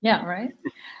 Yeah, right.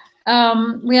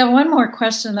 We have one more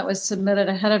question that was submitted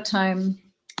ahead of time.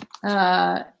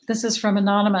 This is from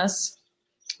Anonymous.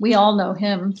 We all know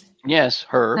him. Yes,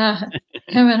 her.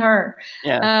 Him and her.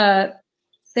 Yeah.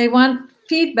 They want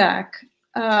feedback.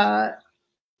 It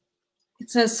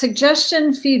says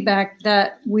suggestion feedback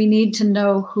that we need to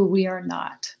know who we are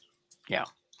not. Yeah.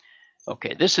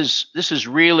 Okay. This is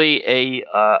really a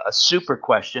super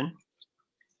question,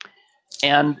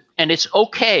 and it's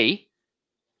okay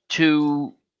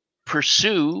to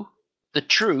pursue the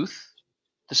truth,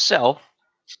 the self,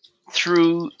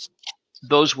 through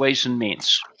those ways and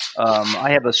means.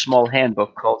 I have a small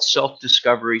handbook called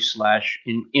Self-Discovery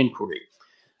 / Inquiry.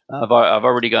 I've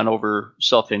already gone over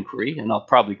self-inquiry, and I'll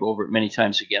probably go over it many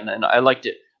times again. And I like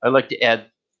to add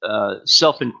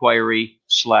self-inquiry /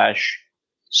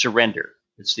 surrender.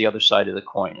 It's the other side of the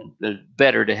coin, and it's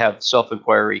better to have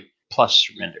self-inquiry plus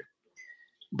surrender.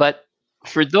 But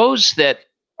for those that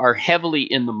are heavily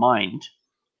in the mind,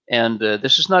 and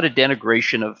this is not a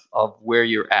denigration of where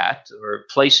you're at or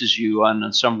places you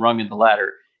on some rung in the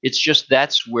ladder. It's just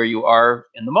that's where you are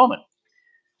in the moment.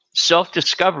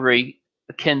 Self-discovery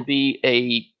can be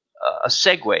a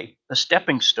segue, a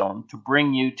stepping stone to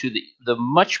bring you to the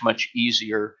much, much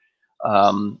easier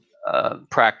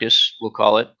practice, we'll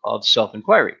call it, of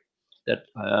self-inquiry that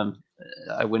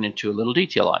I went into a little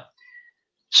detail on.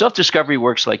 Self-discovery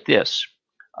works like this,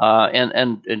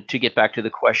 and to get back to the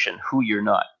question, who you're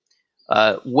not.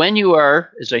 When you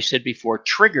are, as I said before,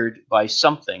 triggered by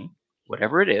something,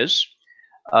 whatever it is,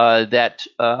 that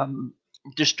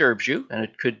disturbs you, and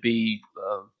it could be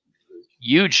a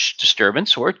huge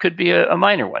disturbance or it could be a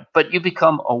minor one, but you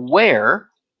become aware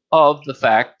of the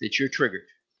fact that you're triggered.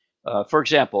 For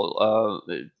example,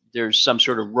 there's some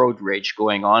sort of road rage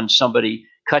going on. Somebody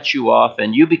cuts you off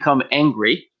and you become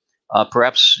angry,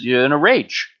 perhaps you're in a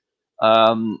rage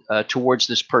towards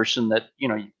this person that,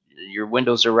 your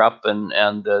windows are up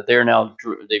and they're now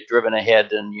they've driven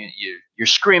ahead and you're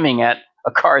screaming at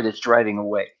a car that's driving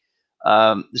away.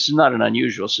 This is not an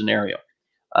unusual scenario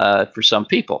for some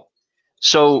people.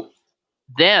 So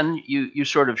then you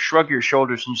sort of shrug your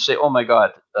shoulders and you say, oh my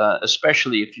God,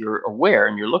 especially if you're aware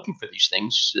and you're looking for these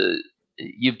things,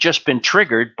 you've just been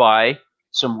triggered by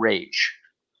some rage.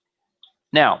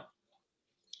 Now,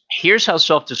 here's how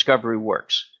self-discovery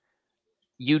works.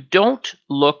 You don't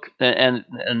look, and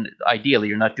ideally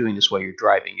you're not doing this while you're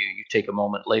driving. You take a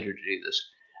moment later to do this.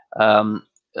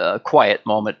 A quiet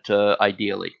moment,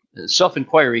 ideally.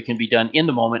 Self-inquiry can be done in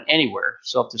the moment anywhere.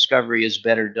 Self-discovery is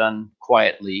better done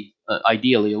quietly,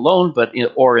 ideally alone,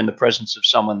 or in the presence of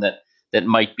someone that that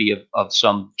might be of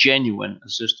some genuine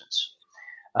assistance.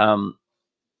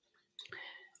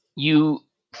 You,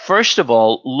 first of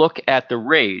all, look at the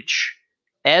rage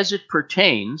as it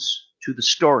pertains to the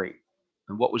story.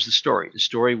 And what was the story? The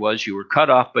story was you were cut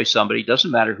off by somebody.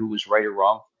 Doesn't matter who was right or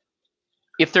wrong,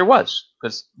 if there was,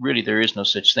 because really there is no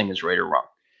such thing as right or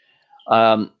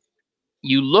wrong.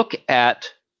 You look at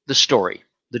the story,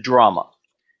 the drama,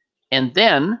 and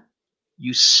then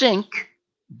you sink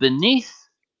beneath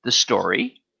the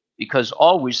story, because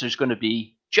always there's going to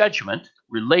be judgment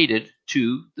related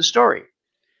to the story.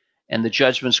 And the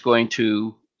judgment's going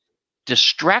to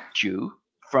distract you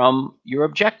from your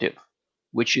objective,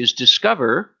 which is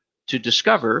to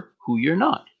discover who you're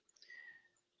not.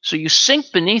 So you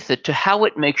sink beneath it to how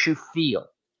it makes you feel.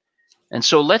 And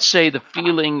so let's say the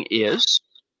feeling is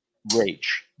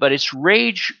rage, but it's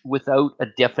rage without a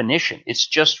definition. It's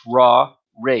just raw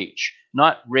rage,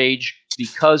 not rage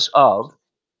because of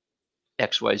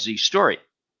XYZ story,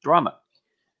 drama.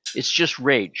 It's just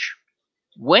rage.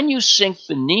 When you sink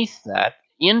beneath that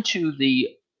into the,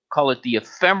 call it the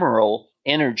ephemeral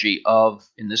energy of,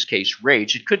 in this case,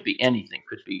 rage, it could be anything.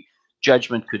 Could be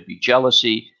judgment, could be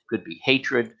jealousy, could be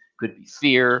hatred, could be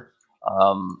fear,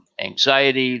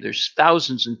 anxiety. There's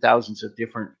thousands and thousands of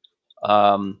different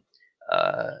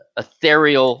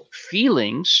ethereal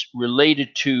feelings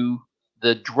related to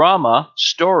the drama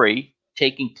story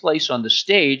taking place on the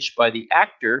stage by the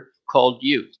actor called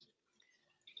you.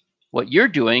 What you're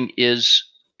doing is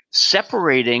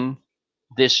separating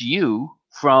this you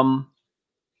from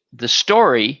the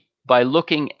story by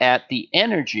looking at the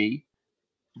energy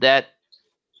that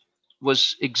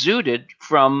was exuded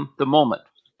from the moment,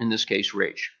 in this case,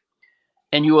 rage.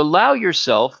 And you allow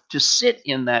yourself to sit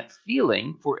in that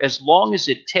feeling for as long as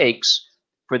it takes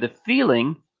for the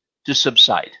feeling to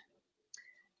subside.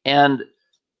 And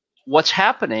what's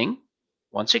happening,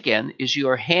 once again, is you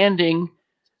are handing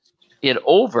it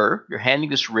over, you're handing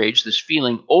this rage, this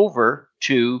feeling over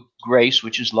to grace,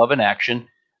 which is love in action,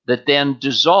 that then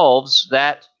dissolves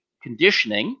that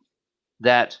conditioning,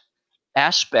 that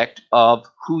aspect of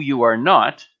who you are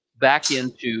not, back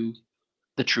into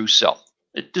the true self.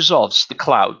 It dissolves the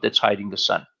cloud that's hiding the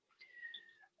sun.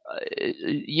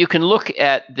 You can look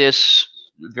at this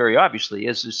very obviously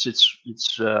as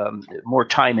it's more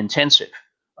time intensive,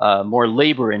 more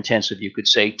labor intensive, you could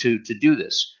say, to do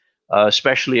this.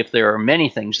 Especially if there are many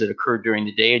things that occur during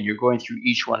the day and you're going through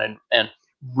each one and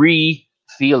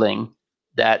re-feeling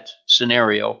that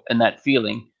scenario and that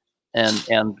feeling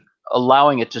and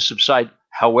allowing it to subside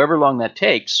however long that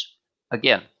takes,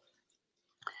 again.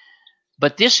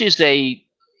 But this is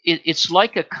it's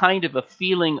like a kind of a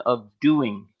feeling of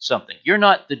doing something. You're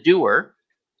not the doer,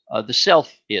 the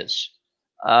self is,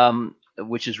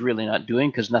 which is really not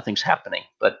doing because nothing's happening.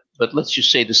 But let's just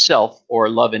say the self, or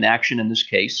love in action in this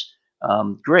case,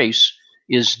 grace,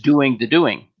 is doing the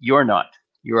doing. You're not.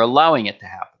 You're allowing it to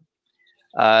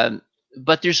happen.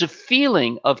 But there's a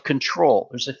feeling of control.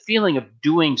 There's a feeling of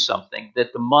doing something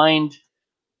that the mind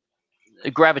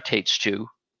gravitates to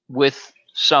with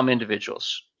some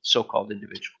individuals, so-called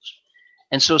individuals.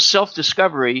 And so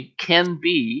self-discovery can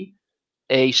be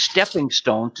a stepping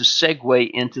stone to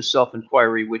segue into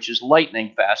self-inquiry, which is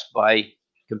lightning fast by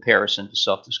comparison to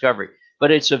self-discovery.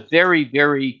 But it's a very,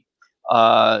 very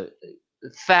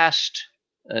fast,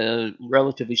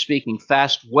 relatively speaking,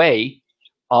 fast way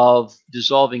of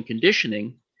dissolving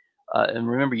conditioning. And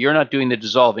remember, you're not doing the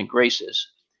dissolving, grace is,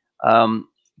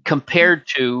 compared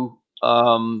to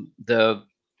the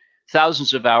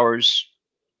thousands of hours,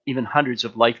 even hundreds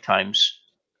of lifetimes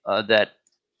that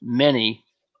many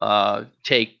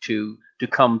take to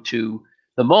come to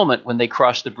the moment when they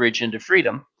cross the bridge into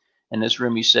freedom. And as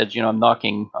Rumi said, I'm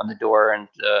knocking on the door, and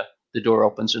the door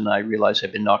opens, and I realize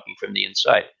I've been knocking from the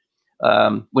inside.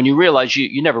 When you realize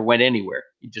you never went anywhere,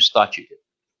 you just thought you did.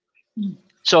 Mm.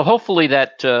 So hopefully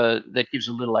that gives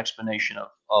a little explanation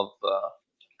of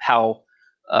how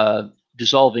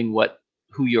dissolving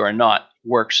who you are not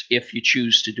works if you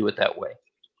choose to do it that way.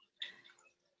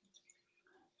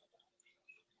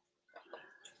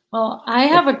 Well, I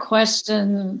have a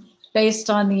question based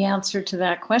on the answer to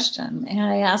that question. May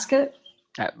I ask it?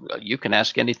 You can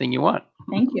ask anything you want.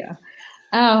 Thank you.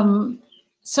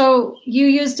 So you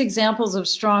used examples of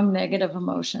strong negative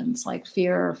emotions like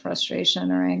fear or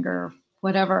frustration or anger,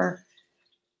 whatever,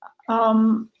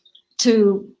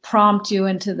 to prompt you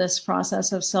into this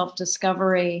process of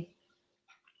self-discovery.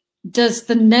 Does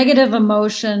the negative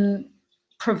emotion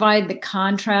provide the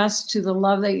contrast to the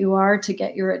love that you are to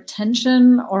get your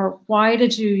attention? Or why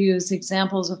did you use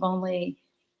examples of only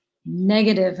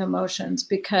negative emotions?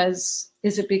 Because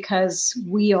is it because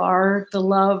we are the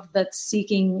love that's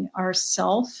seeking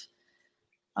ourself?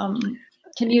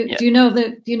 Can you, Yeah. do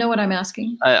you know what I'm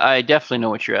asking? I definitely know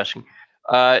what you're asking.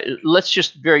 Let's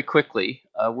just very quickly,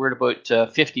 we're at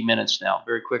about 50 minutes now,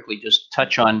 very quickly just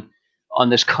touch on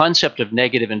this concept of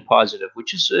negative and positive,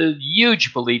 which is a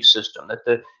huge belief system,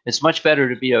 that it's much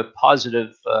better to be a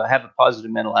positive, have a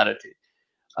positive mental attitude.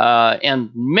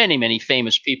 And many, many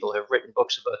famous people have written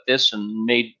books about this and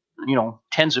made,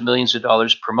 tens of millions of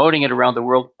dollars promoting it around the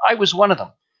world. I was one of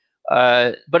them.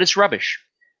 But it's rubbish.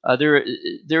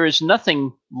 There is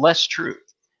nothing less true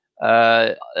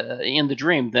in the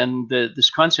dream than this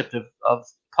concept of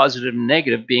positive and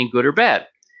negative being good or bad.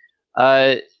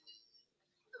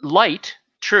 Light,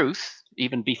 truth,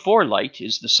 even before light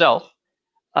is the self,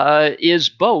 is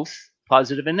both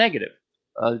positive and negative,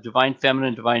 divine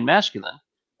feminine, divine masculine.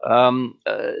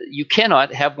 You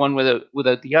cannot have one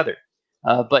without the other.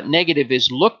 But negative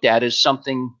is looked at as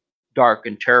something dark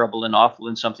and terrible and awful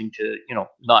and something to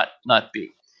not be.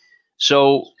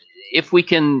 So if we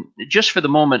can just for the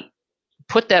moment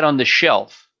put that on the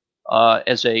shelf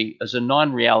as a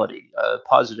non-reality,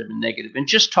 positive and negative, and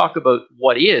just talk about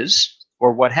what is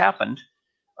or what happened,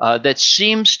 that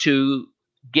seems to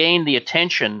gain the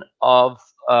attention of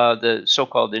the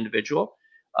so-called individual,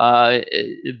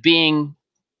 being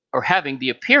or having the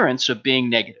appearance of being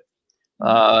negative,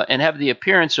 and have the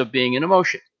appearance of being an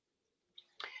emotion.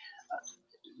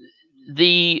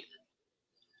 The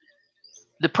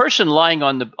person lying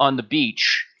on the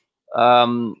beach,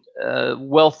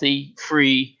 wealthy,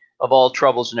 free of all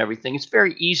troubles and everything, it's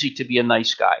very easy to be a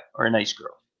nice guy or a nice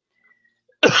girl.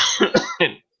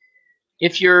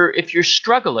 If you're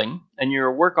struggling and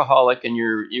you're a workaholic and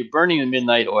you're burning the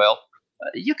midnight oil,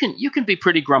 you can be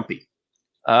pretty grumpy.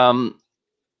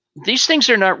 These things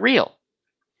are not real,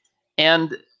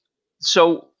 and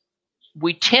so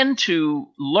we tend to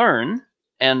learn,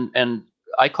 and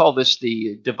I call this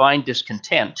the divine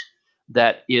discontent,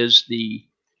 that is the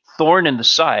thorn in the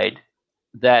side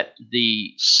that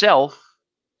the self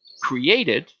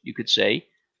created, you could say,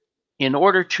 in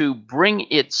order to bring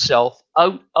itself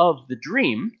out of the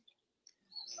dream,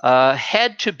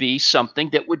 had to be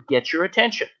something that would get your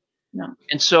attention. No.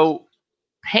 And so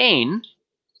pain,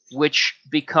 which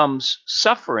becomes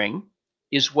suffering,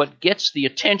 is what gets the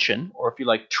attention, or if you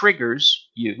like, triggers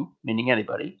you, meaning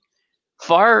anybody,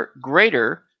 far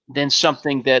greater than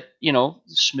something that,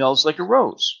 smells like a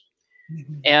rose.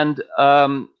 Mm-hmm. And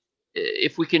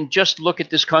if we can just look at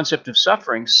this concept of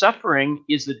suffering, suffering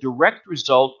is the direct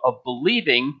result of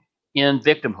believing in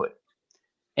victimhood.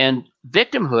 And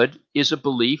victimhood is a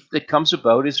belief that comes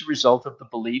about as a result of the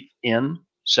belief in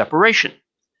separation.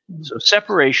 Mm-hmm. So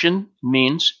separation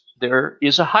means there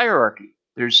is a hierarchy.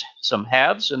 There's some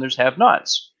haves and there's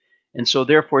have-nots. And so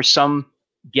therefore some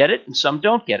get it and some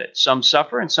don't get it. Some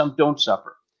suffer and some don't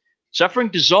suffer. Suffering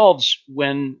dissolves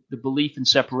when the belief in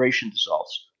separation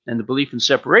dissolves. And the belief in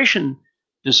separation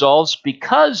dissolves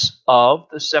because of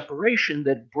the separation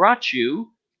that brought you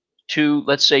to,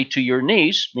 let's say, to your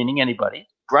knees, meaning anybody,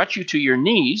 brought you to your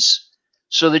knees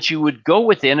so that you would go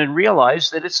within and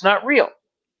realize that it's not real.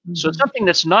 Mm-hmm. So something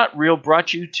that's not real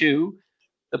brought you to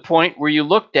the point where you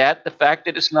looked at the fact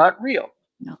that it's not real.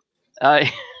 No.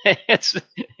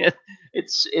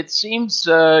 It seems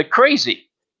crazy,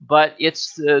 but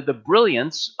it's the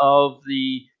brilliance of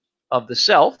the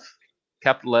self,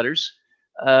 capital letters,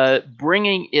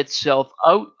 bringing itself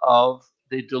out of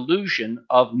the delusion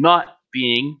of not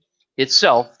being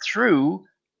itself through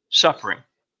suffering.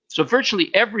 So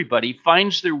virtually everybody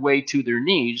finds their way to their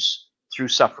knees through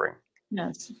suffering.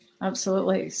 Yes,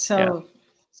 absolutely. So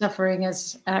suffering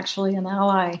is actually an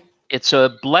ally. It's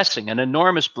a blessing, an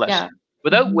enormous blessing,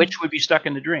 without which we'd be stuck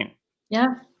in the dream.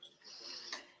 Yeah.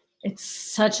 It's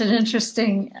such an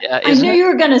interesting, I knew you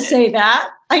were going to say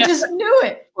that. I just knew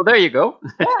it. Well, there you go.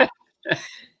 Yeah.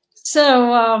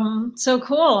 So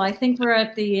cool. I think we're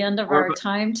at the end of our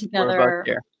time together.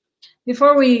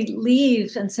 Before we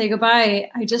leave and say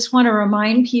goodbye, I just want to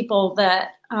remind people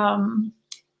that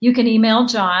you can email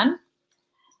John.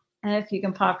 If you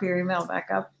can pop your email back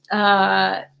up.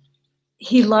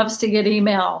 He loves to get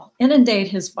email, inundate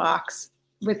his box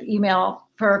with email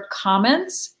for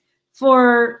comments,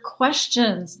 for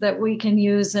questions that we can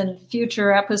use in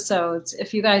future episodes.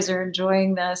 If you guys are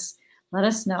enjoying this, let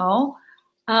us know.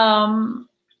 And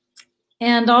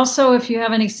also, if you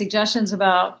have any suggestions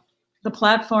about the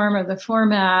platform or the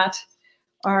format,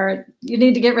 or you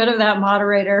need to get rid of that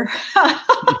moderator.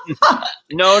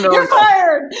 No. You're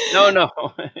fired. No.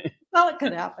 Well, it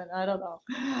could happen. I don't know.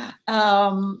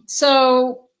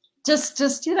 So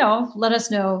just let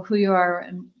us know who you are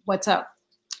and what's up.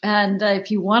 And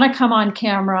if you want to come on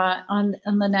camera on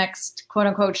the next quote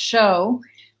unquote show,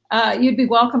 you'd be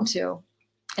welcome to.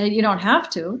 And you don't have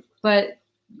to, but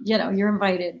you're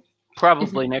invited.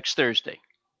 Probably next Thursday.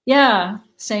 Yeah,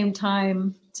 same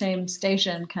time, same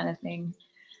station kind of thing.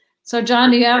 So,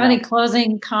 John, do you have any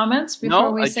closing comments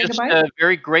before we say goodbye? No, just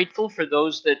very grateful for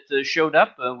those that showed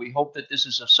up. We hope that this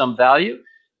is of some value.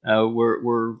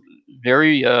 We're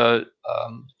very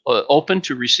open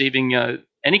to receiving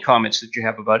any comments that you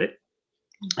have about it,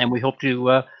 and we hope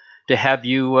to have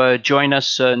you join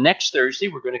us next Thursday.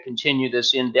 We're going to continue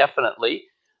this indefinitely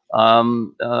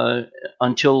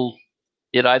until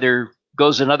it either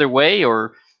goes another way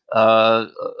or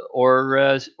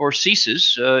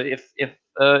ceases,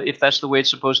 if that's the way it's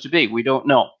supposed to be. We don't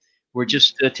know. We're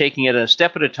just taking it a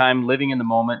step at a time, living in the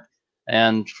moment.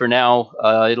 And for now,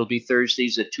 it'll be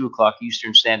Thursdays at 2 o'clock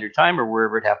Eastern Standard Time, or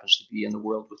wherever it happens to be in the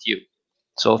world with you.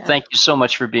 So Thank you so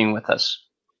much for being with us.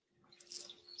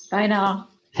 Bye now.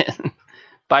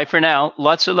 Bye for now.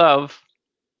 Lots of love.